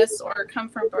homeless, or come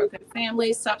from broken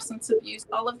families, substance abuse,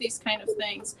 all of these kind of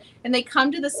things. And they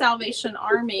come to the Salvation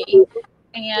Army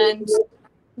and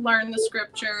learn the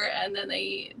scripture, and then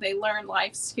they learn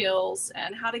life skills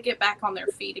and how to get back on their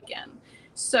feet again.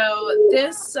 So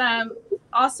this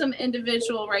awesome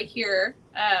individual right here,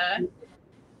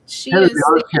 she is the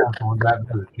art council in Baton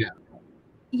Rouge, yeah.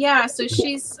 Yeah, so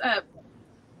she's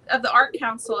of the art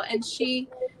council, and she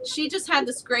just had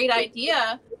this great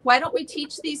idea. Why don't we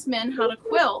teach these men how to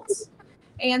quilt?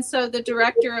 And so the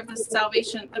director of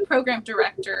the program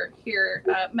director here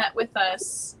met with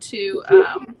us to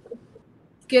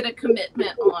get a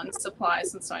commitment on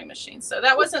supplies and sewing machines. So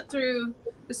that wasn't through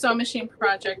the sewing machine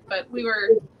project, but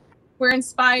we're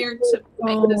inspired to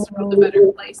make this world a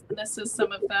better place. And this is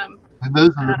some of them. And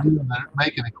those are the men that are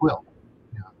making a quilt.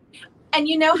 And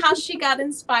you know how she got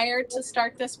inspired to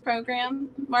start this program,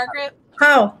 Margaret?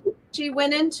 How? She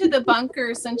went into the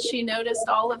bunkers and she noticed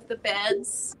all of the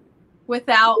beds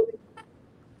without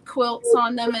quilts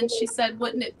on them. And she said,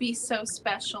 wouldn't it be so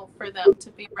special for them to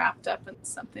be wrapped up in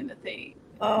something that they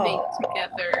made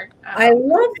together? I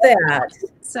love that.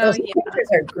 So those yeah. pictures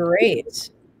are great.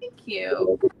 Thank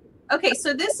you. Okay,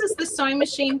 so this is the sewing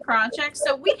machine project.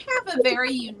 So we have a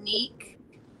very unique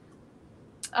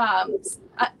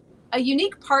a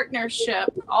unique partnership,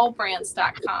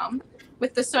 AllBrands.com,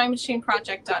 with the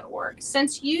sewingmachineproject.org.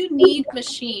 Since you need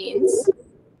machines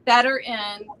that are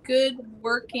in good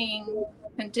working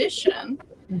condition,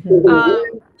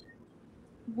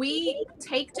 we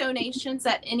take donations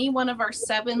at any one of our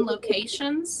 7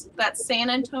 locations. That's San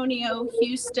Antonio,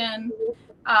 Houston,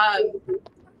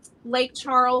 Lake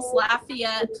Charles,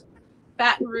 Lafayette,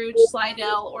 Baton Rouge,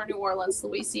 Slidell, or New Orleans,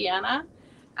 Louisiana.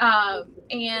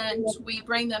 And we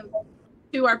bring them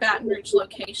to our Baton Rouge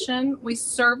location. We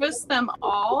service them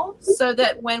all so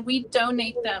that when we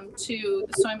donate them to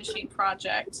the Sewing Machine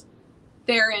Project,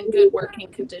 they're in good working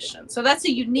condition. So that's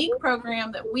a unique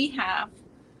program that we have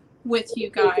with you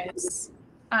guys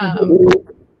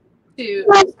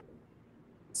to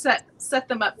set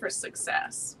them up for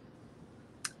success.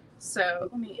 So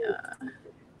let me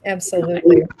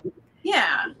Absolutely.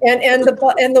 Yeah. And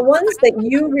the ones that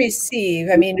you receive,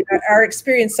 I mean, our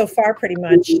experience so far pretty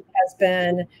much has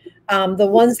been the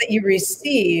ones that you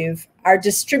receive are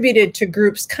distributed to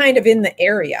groups kind of in the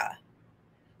area.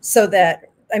 So that,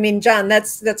 I mean, John,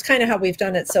 that's kind of how we've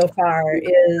done it so far,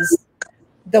 is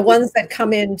the ones that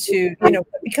come into, you know,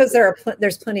 because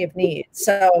there's plenty of need.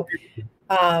 So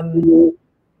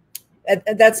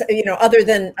that's, you know, other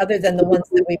than the ones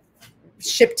that we've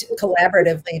shipped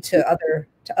collaboratively to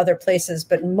other places,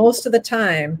 but most of the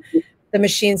time the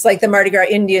machines, like the Mardi Gras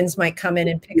Indians, might come in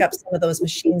and pick up some of those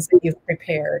machines that you've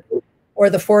prepared, or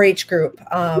the 4-H group,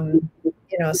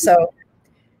 you know. So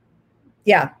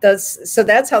yeah, so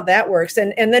that's how that works.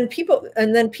 And then people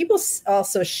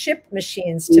also ship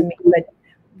machines to me, but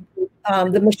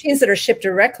the machines that are shipped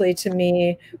directly to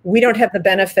me, we don't have the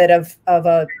benefit of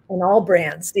an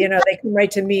AllBrands. You know, they come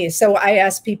right to me. So I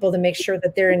ask people to make sure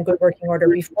that they're in good working order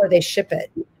before they ship it,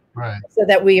 right? So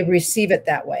that we receive it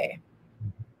that way.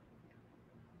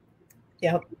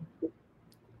 Yep.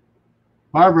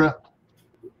 Barbara.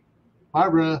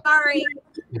 Sorry.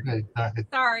 Okay,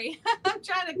 Sorry. I'm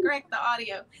trying to correct the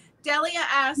audio. Delia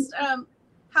asked,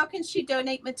 how can she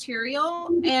donate material?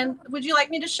 And would you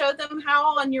like me to show them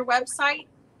how on your website,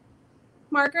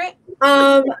 Margaret?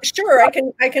 Sure, I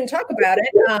can talk about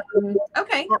it.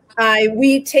 Okay.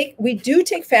 We do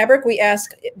take fabric. We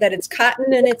ask that it's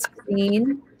cotton and it's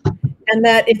clean, and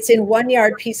that it's in 1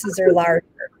 yard pieces or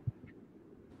larger.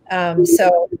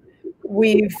 So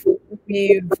we've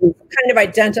kind of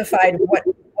identified what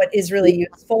is really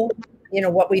useful, you know,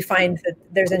 what we find that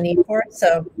there's a need for.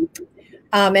 So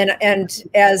and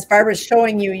as Barbara's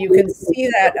showing you, you can see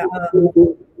that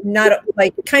not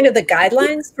like kind of the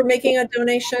guidelines for making a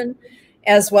donation,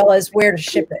 as well as where to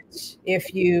ship it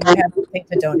if you have something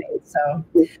to donate. So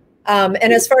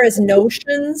and as far as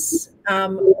notions,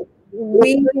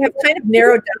 we have kind of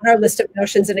narrowed down our list of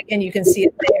notions, and again, you can see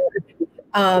it there,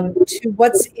 to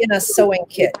what's in a sewing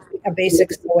kit, a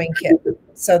basic sewing kit.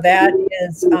 So that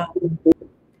is,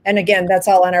 and again, that's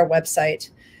all on our website.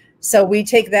 So we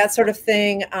take that sort of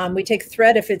thing. We take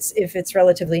thread if it's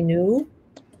relatively new,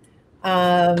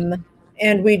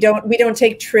 and we don't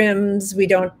take trims. We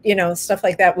don't, you know, stuff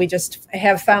like that. We just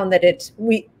have found that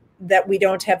we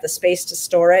don't have the space to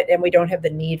store it, and we don't have the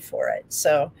need for it.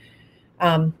 So,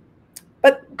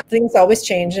 but things always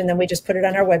change, and then we just put it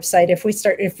on our website. If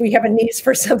we have a need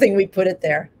for something, we put it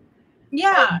there.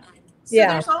 Yeah. So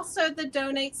yeah. There's also the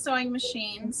donate sewing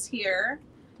machines here.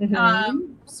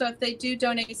 Mm-hmm. So if they do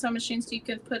donate sewing machines, you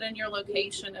can put in your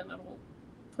location and it'll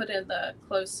put in the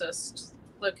closest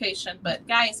location. But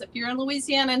guys, if you're in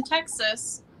Louisiana and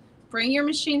Texas, bring your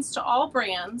machines to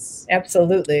AllBrands.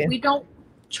 Absolutely. We don't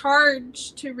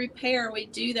charge to repair. We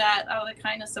do that out of the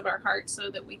kindness of our heart so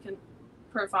that we can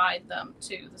provide them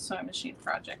to the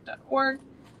sewingmachineproject.org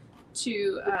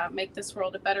to make this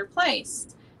world a better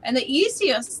place. And the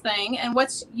easiest thing, and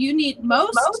what's you need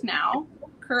most now,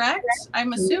 correct?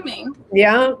 I'm assuming.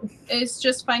 Yeah. Is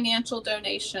just financial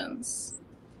donations.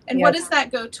 And Yes. what does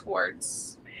that go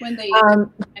towards when they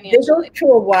they go to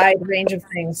a wide range of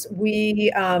things.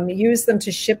 We use them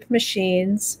to ship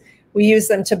machines. We use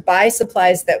them to buy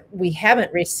supplies that we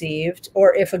haven't received,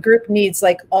 or if a group needs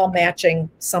like all matching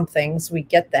some things, we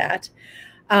get that.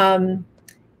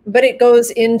 But it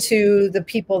goes into the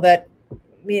people that,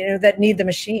 you know, that need the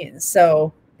machines.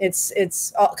 So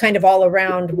it's all, kind of all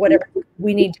around whatever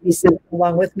we need to be sent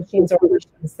along with machines or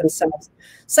machines themselves.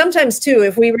 Sometimes too,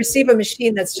 if we receive a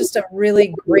machine that's just a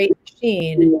really great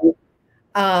machine,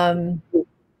 and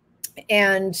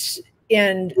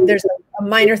there's a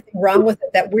minor thing wrong with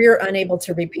it that we're unable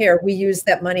to repair, we use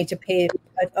that money to pay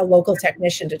a local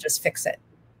technician to just fix it.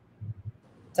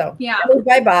 So yeah, we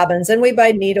buy bobbins and we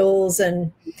buy needles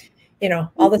and, you know,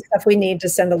 all the stuff we need to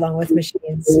send along with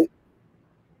machines.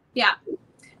 Yeah.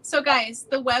 So guys,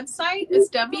 the website is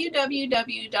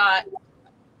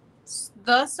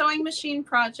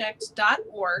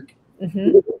www.thesewingmachineproject.org.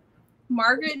 Mm-hmm.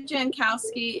 Margaret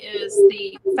Jankowski is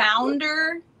the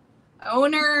founder,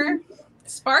 owner,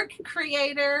 spark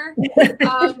creator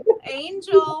of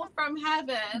Angel from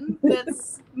Heaven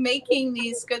that's making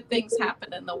these good things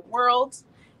happen in the world.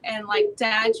 And like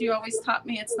Dad, you always taught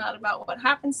me it's not about what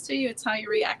happens to you, it's how you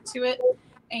react to it.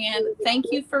 And thank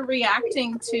you for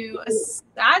reacting to a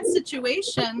sad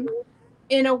situation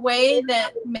in a way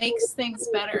that makes things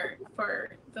better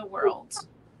for the world.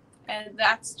 And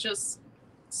that's just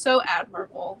so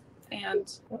admirable.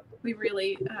 And we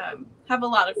really have a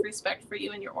lot of respect for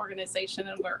you and your organization.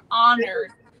 And we're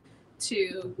honored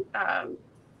to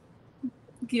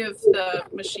give the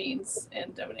machines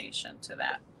in donation to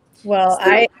that. Well,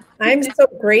 I'm so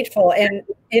grateful. And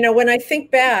when I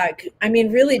think back, I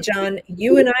mean, really, John,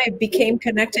 you and I became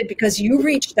connected because you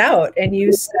reached out and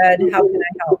you said, how can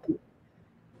I help?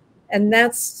 And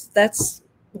that's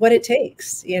what it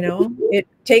takes. It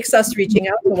takes us reaching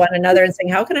out to one another and saying,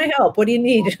 how can I help? What do you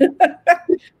need?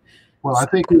 Well, I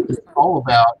think it's all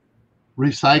about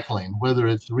recycling, whether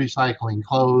it's recycling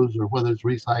clothes or whether it's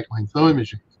recycling sewing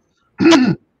machines.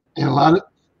 And a lot of,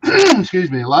 excuse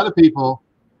me, a lot of people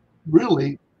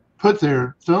really put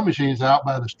their sewing machines out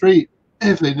by the street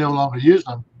if they no longer use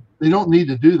them. They don't need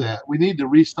to do that. We need to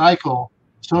recycle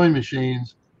sewing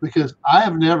machines, because I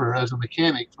have never, as a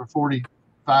mechanic for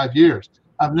 45 years,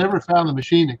 I've never found a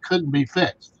machine that couldn't be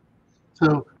fixed.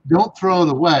 So don't throw it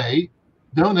away.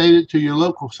 Donate it to your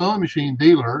local sewing machine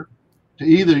dealer to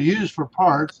either use for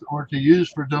parts or to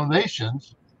use for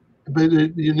donations. But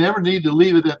you never need to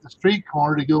leave it at the street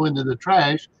corner to go into the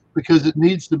trash, because it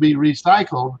needs to be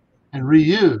recycled and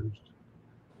reused.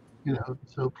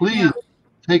 So please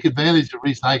take advantage of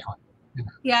recycling.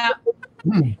 Yeah.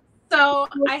 So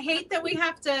I hate that we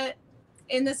have to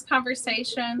end this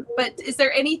conversation, but is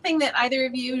there anything that either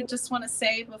of you just want to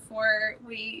say before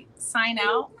we sign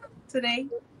out today?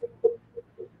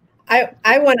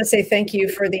 I want to say thank you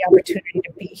for the opportunity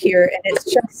to be here. And it's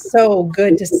just so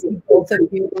good to see both of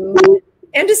you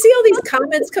and to see all these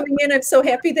comments coming in. I'm so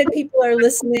happy that people are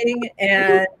listening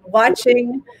and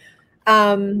watching.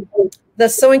 The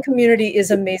sewing community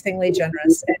is amazingly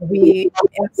generous, and we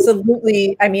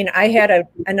absolutely, I mean, I had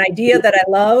an idea that I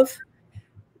love,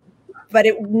 but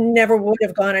it never would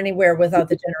have gone anywhere without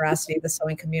the generosity of the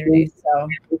sewing community. So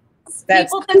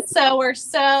people that sew are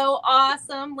so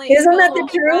awesome. Isn't that the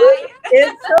truth? Right?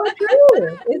 It's so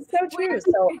true. It's so true.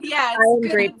 So yeah, I am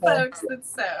grateful. Folks that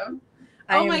sew.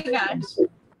 Oh my gosh.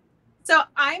 So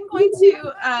I'm going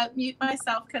to mute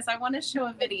myself because I want to show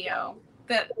a video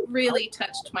that really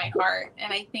touched my heart,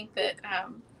 and I think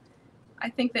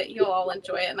that you'll all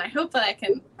enjoy it, and I hope that I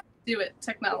can do it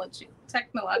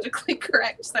technologically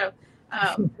correct. So,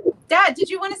 Dad, did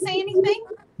you want to say anything?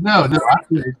 No,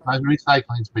 my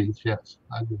recycling speech. Yes,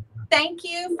 I do. Thank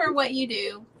you for what you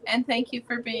do, and thank you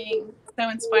for being so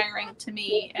inspiring to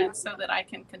me, and so that I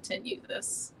can continue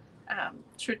this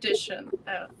tradition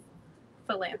of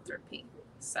philanthropy.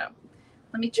 So,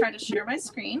 let me try to share my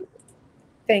screen.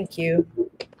 Thank you.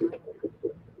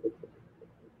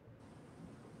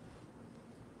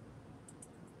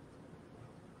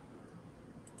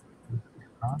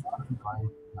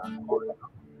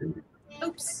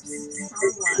 Oops.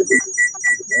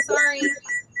 Sorry.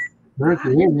 There it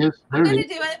is. I'm going to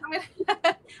do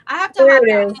it. I have to hop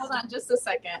out. Hold on just a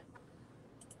second.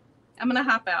 I'm going to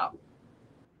hop out.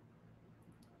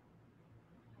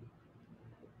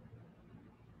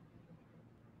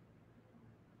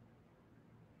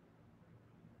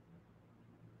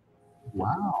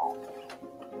 Wow.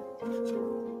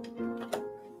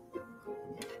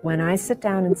 When I sit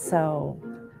down and sew,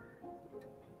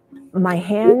 my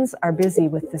hands are busy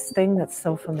with this thing that's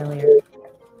so familiar.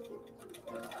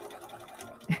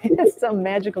 It's some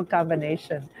magical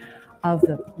combination of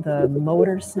the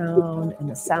motor sound and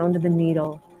the sound of the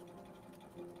needle.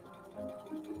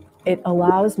 It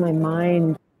allows my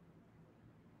mind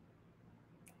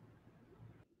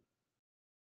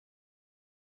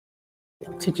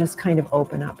to just kind of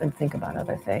open up and think about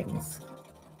other things.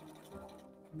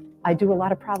 I do a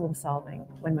lot of problem solving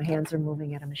when my hands are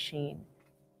moving at a machine.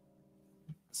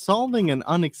 Solving an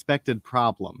unexpected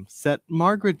problem set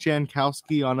Margaret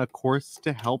Jankowski on a course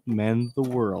to help mend the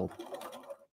world.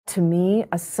 To me,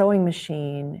 a sewing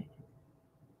machine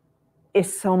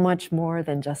is so much more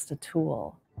than just a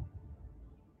tool.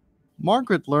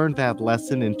 Margaret learned that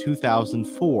lesson in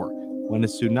 2004 when a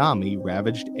tsunami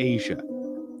ravaged Asia,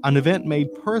 an event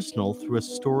made personal through a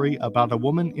story about a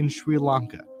woman in Sri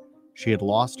Lanka. She had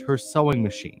lost her sewing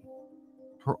machine,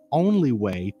 her only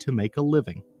way to make a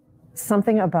living.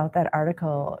 Something about that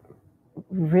article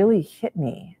really hit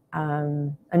me.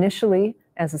 Initially,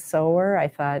 as a sewer, I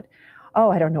thought,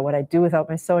 oh, I don't know what I'd do without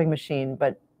my sewing machine.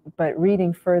 But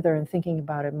reading further and thinking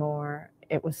about it more,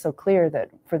 it was so clear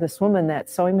that for this woman, that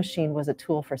sewing machine was a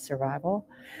tool for survival.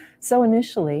 So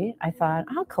initially, I thought,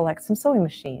 I'll collect some sewing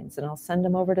machines and I'll send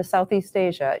them over to Southeast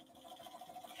Asia.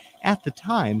 At the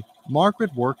time,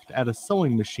 Margaret worked at a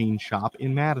sewing machine shop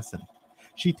in Madison.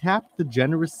 She tapped the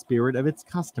generous spirit of its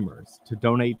customers to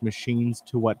donate machines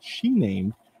to what she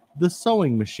named the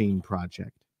Sewing Machine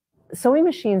Project. Sewing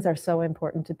machines are so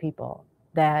important to people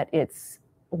that it's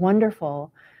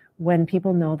wonderful when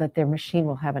people know that their machine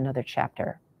will have another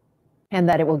chapter and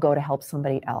that it will go to help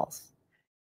somebody else.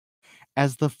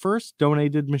 As the first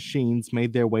donated machines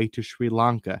made their way to Sri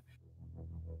Lanka,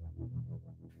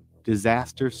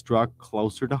 disaster struck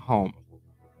closer to home.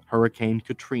 Hurricane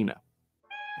Katrina.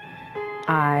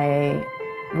 I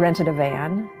rented a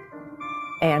van,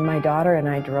 and my daughter and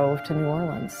I drove to New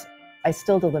Orleans. I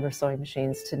still deliver sewing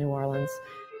machines to New Orleans,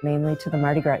 mainly to the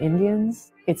Mardi Gras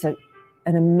Indians. It's an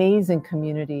amazing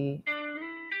community.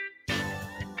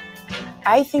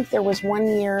 I think there was one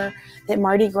year that the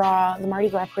Mardi Gras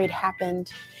parade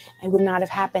happened and would not have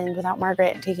happened without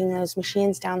Margaret taking those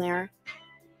machines down there.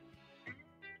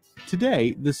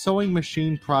 Today, the Sewing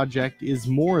Machine Project is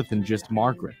more than just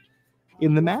Margaret.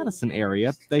 In the Madison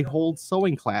area, they hold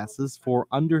sewing classes for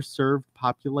underserved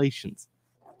populations.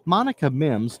 Monica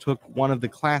Mims took one of the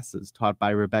classes taught by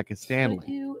Rebecca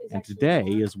Stanley, and today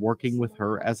is working with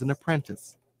her as an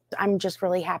apprentice. I'm just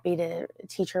really happy to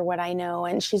teach her what I know,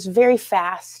 and she's very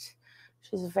fast.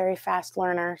 She's a very fast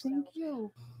learner. Thank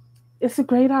you. It's a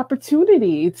great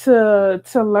opportunity to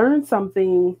learn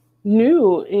something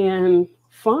new and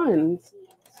fun.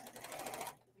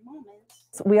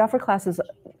 So we offer classes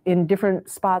in different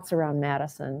spots around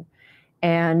Madison,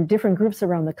 and different groups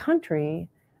around the country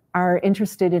are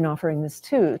interested in offering this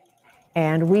too.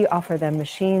 And we offer them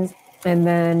machines, and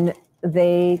then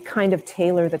they kind of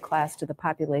tailor the class to the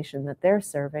population that they're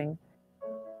serving.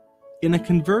 In a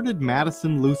converted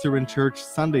Madison Lutheran Church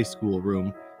Sunday school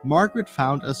room, Margaret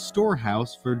found a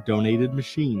storehouse for donated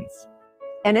machines.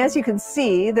 And as you can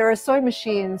see, there are sewing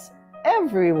machines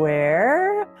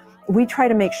everywhere. We try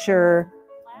to make sure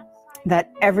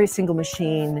that every single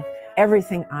machine,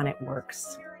 everything on it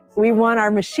works. We want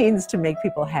our machines to make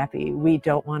people happy. We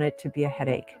don't want it to be a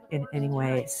headache in any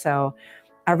way. So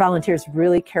our volunteers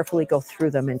really carefully go through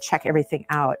them and check everything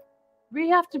out. We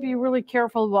have to be really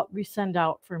careful what we send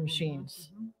out for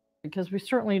machines, because we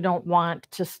certainly don't want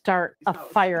to start a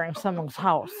fire in someone's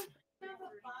house.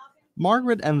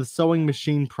 Margaret and the Sewing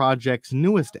Machine Project's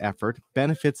newest effort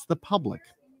benefits the public,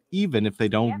 even if they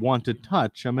don't want to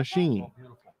touch a machine.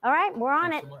 All right, we're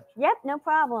on it. Yep, no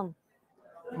problem.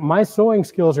 My sewing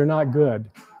skills are not good.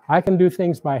 I can do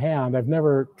things by hand. I've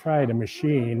never tried a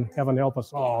machine. Heaven help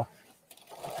us all.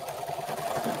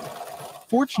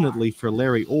 Fortunately for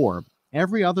Larry Orr,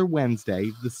 every other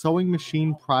Wednesday, the Sewing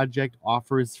Machine Project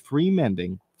offers free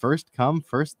mending, first come,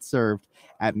 first served,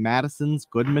 at Madison's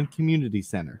Goodman Community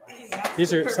Center.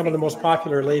 These are some of the most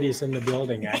popular ladies in the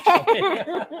building, actually.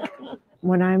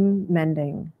 When I'm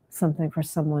mending something for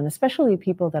someone, especially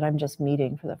people that I'm just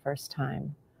meeting for the first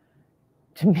time,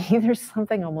 to me, there's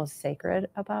something almost sacred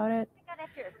about it.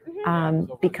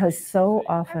 Because so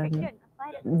often,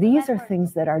 these are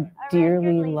things that are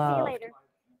dearly loved.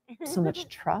 So much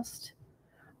trust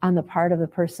on the part of the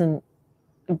person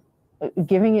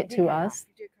giving it to us.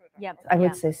 I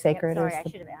would say sacred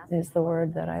is the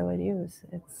word that I would use.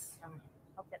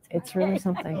 It's really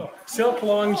something. Silk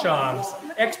long johns,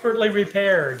 expertly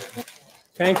repaired.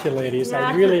 Thank you, ladies.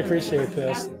 I really appreciate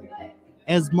this.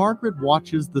 As Margaret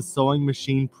watches the Sewing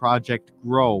Machine Project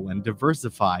grow and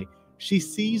diversify, she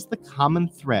sees the common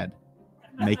thread,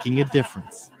 making a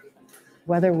difference.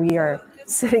 Whether we are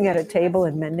sitting at a table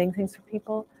and mending things for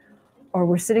people, or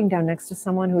we're sitting down next to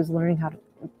someone who's learning how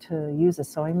to use a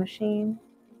sewing machine,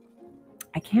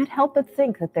 I can't help but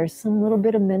think that there's some little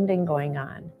bit of mending going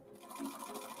on.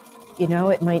 You know,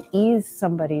 it might ease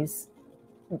somebody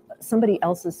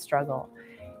else's struggle.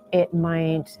 It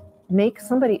might make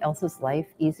somebody else's life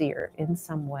easier in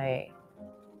some way.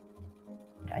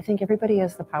 I think everybody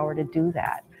has the power to do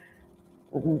that.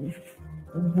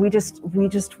 We just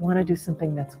want to do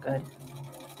something that's good.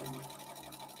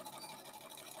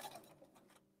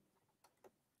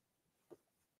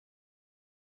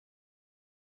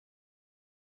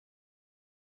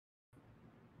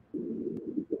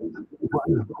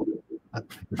 Wonderful.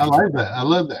 I like that. I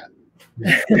love that.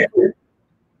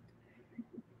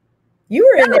 You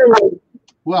were in there.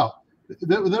 Well,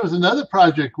 there was another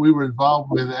project we were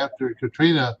involved with after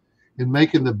Katrina in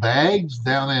making the bags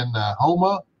down in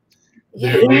Homa.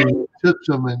 Yeah. We took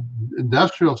some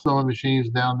industrial sewing machines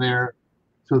down there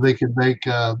so they could make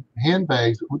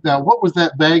handbags. Now, what was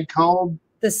that bag called?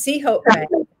 The Sea-Hope bag.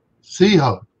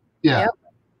 Sea-Hope. Yeah.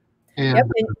 Yep.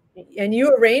 And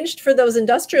you arranged for those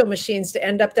industrial machines to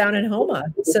end up down in Homa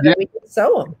so that we could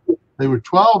sew them. They were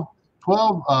 12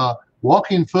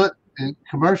 walking foot and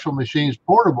commercial machines,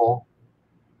 portable,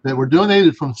 that were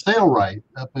donated from Sailrite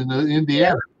up in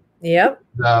Indiana. Yep.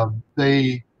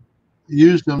 They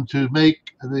used them to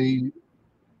make the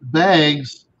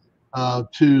bags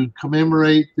to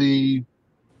commemorate the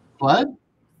flood.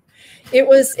 It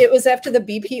was after the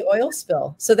BP oil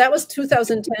spill. So that was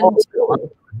 2010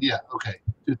 too. Yeah, okay.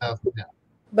 2010.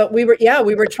 But we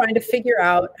were trying to figure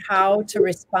out how to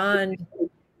respond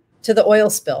to the oil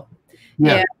spill.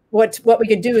 Yeah. what we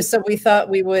could do is, so we thought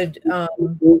we would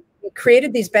we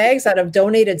created these bags out of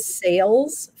donated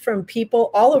sales from people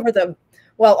all over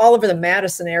the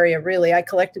Madison area. Really, I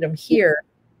collected them here,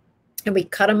 and we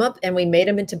cut them up and we made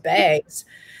them into bags.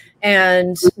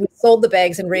 And we sold the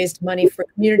bags and raised money for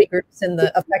community groups in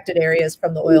the affected areas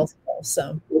from the oil spill.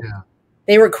 So Yeah.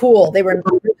 they were cool. They were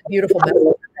really beautiful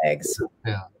metal bags.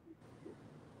 Yeah.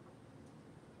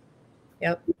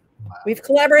 Yep. We've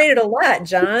collaborated a lot,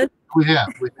 John. We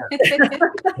have.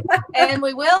 And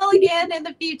we will again in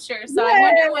the future. So I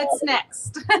wonder what's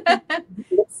next.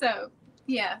 So,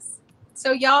 yes.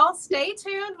 So y'all stay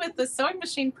tuned with the sewing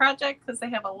machine project because they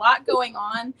have a lot going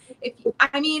on.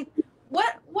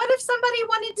 What if somebody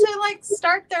wanted to like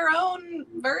start their own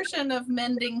version of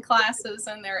mending classes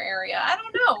in their area? I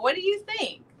don't know. What do you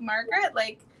think, Margaret?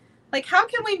 Like how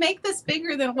can we make this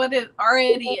bigger than what it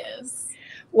already is?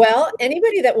 Well,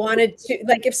 anybody that wanted to,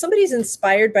 like, if somebody's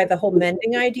inspired by the whole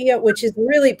mending idea, which is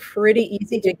really pretty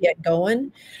easy to get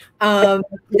going,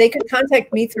 they could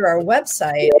contact me through our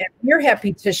website. And we're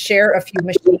happy to share a few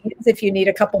machines. If you need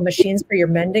a couple machines for your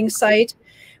mending site,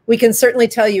 we can certainly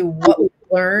tell you what we've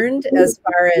learned as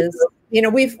far as,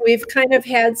 we've kind of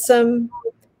had some,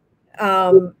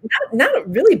 not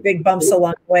really big bumps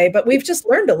along the way, but we've just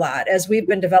learned a lot as we've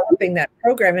been developing that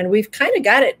program, and we've kind of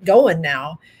got it going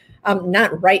now.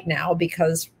 Not right now,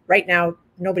 because right now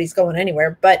nobody's going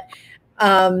anywhere. But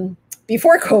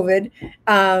before COVID,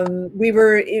 we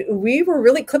were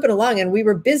really clipping along, and we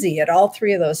were busy at all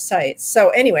three of those sites. So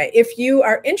anyway, if you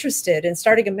are interested in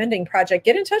starting a mending project,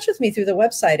 get in touch with me through the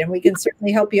website, and we can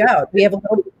certainly help you out. We have a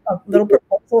little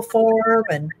proposal form,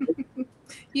 and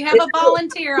you have a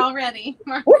volunteer already,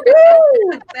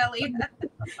 Ellie.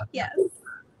 Yes.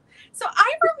 So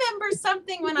I remember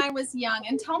something when I was young,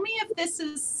 and tell me if this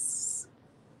is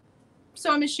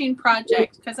sewing machine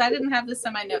project, because I didn't have this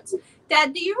in my notes.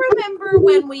 Dad, do you remember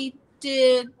when we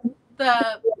did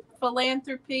the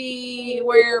philanthropy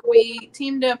where we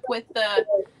teamed up with the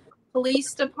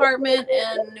police department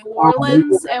in New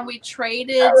Orleans and we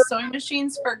traded sewing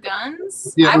machines for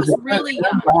guns? Yeah, I was really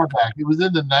young. It was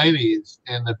in the 90s,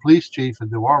 and the police chief in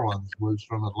New Orleans was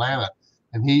from Atlanta,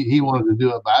 and he wanted to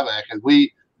do a buyback, and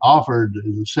we offered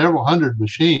several hundred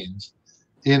machines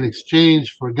in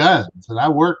exchange for guns. And I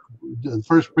worked the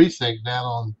first precinct down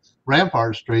on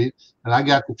Rampart Street, and I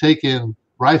got to take in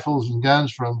rifles and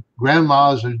guns from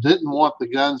grandmas who didn't want the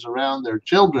guns around their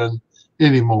children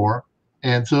anymore.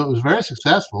 And so it was very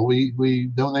successful. We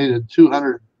donated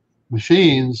 200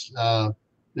 machines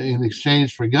in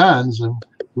exchange for guns, and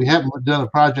we haven't done a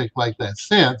project like that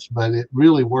since, but it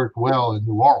really worked well in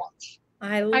New Orleans.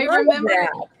 I remember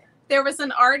that. There was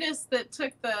an artist that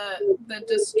took the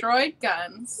destroyed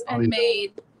guns and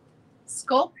made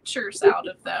sculptures out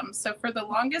of them. So for the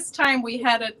longest time, we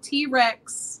had a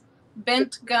T-Rex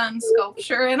bent gun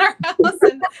sculpture in our house,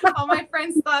 and all my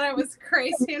friends thought I was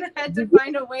crazy, and I had to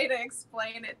find a way to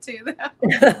explain it to them.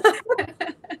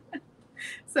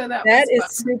 So that is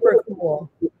super cool.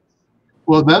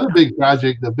 Well, another big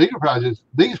project,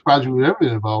 biggest project we've ever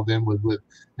been involved in was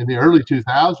in the early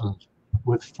 2000s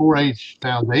with 4-H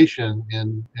Foundation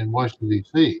in Washington,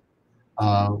 D.C.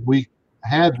 We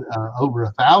had over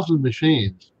 1,000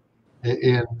 machines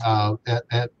at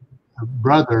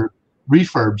Brother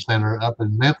Refurb Center up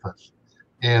in Memphis.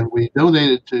 And we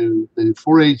donated to the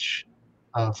 4-H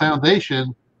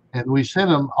Foundation, and we sent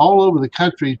them all over the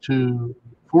country to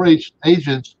 4-H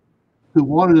agents who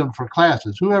wanted them for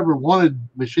classes. Whoever wanted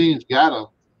machines got them,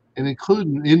 and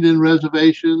including Indian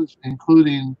reservations,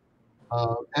 including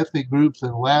ethnic groups in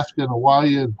Alaska and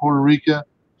Hawaii and Puerto Rico.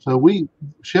 So we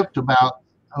shipped about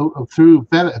through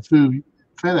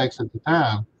FedEx at the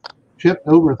time, shipped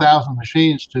over 1,000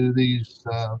 machines to these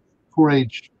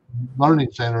 4-H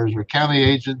learning centers or county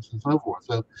agents and so forth.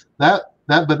 So but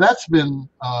that's been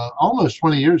almost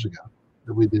 20 years ago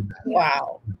that we did that.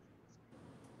 Wow.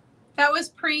 That was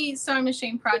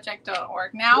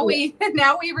pre-sewingmachineproject.org. Now we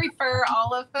refer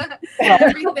all of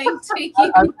everything to you,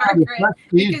 Margaret,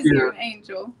 because you're an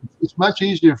angel. It's much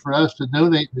easier for us to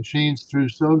donate machines through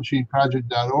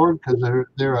sewingmachineproject.org because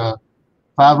they're a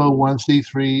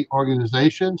 501c3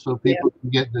 organization, so people can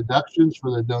get deductions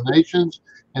for their donations,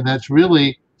 and that's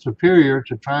really superior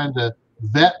to trying to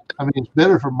vet. I mean, it's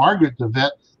better for Margaret to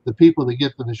vet the people that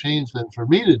get the machines than for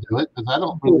me to do it, because I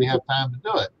don't really have time to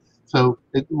do it. So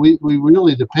we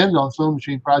really depend on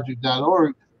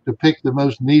sewingmachineproject.org to pick the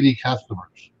most needy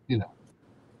customers,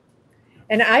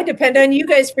 And I depend on you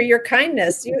guys for your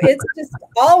kindness. It's just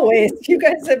always, you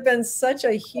guys have been such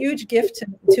a huge gift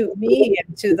to me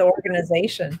and to the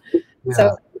organization. Yeah.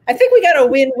 So I think we got a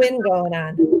win-win going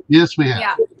on. Yes, we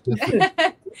have.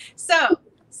 Yeah. So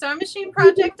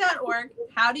sewingmachineproject.org.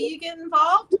 How do you get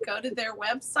involved? Go to their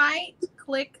website,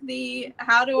 click the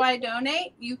how do I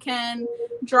donate. You can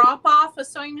drop off a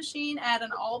sewing machine at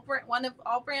one of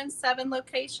AllBrands 7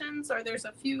 locations, or there's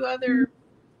a few other.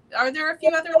 Are there a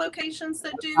few other locations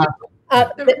that do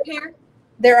the repair?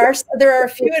 There are a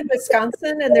few in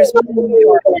Wisconsin, and there's one in New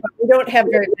York. But we don't have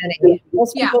very many.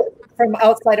 Most people from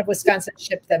outside of Wisconsin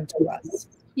ship them to us.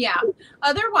 Yeah.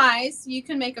 Otherwise, you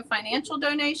can make a financial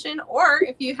donation, or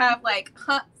if you have like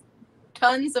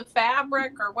tons of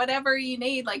fabric or whatever you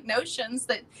need, like notions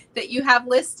that you have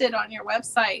listed on your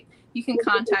website, you can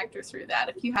contact her through that.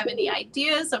 If you have any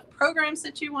ideas of programs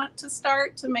that you want to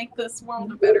start to make this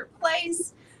world a better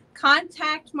place,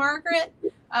 contact Margaret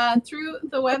through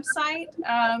the website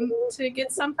to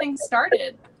get something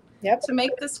started. Yep. To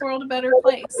make this world a better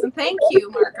place. And thank you,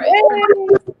 Margaret, for making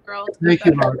this world a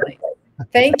better place.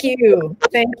 Thank you.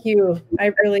 Thank you.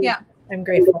 I really am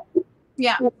grateful.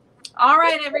 Yeah. All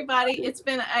right, everybody. It's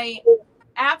been an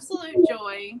absolute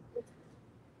joy.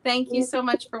 Thank you so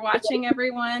much for watching,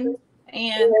 everyone.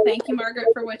 And thank you, Margaret,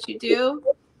 for what you do.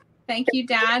 Thank you,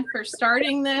 Dad, for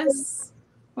starting this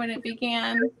when it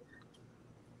began.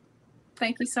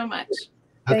 Thank you so much.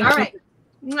 Okay. All right.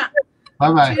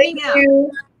 Bye-bye. Tuning out.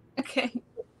 Okay.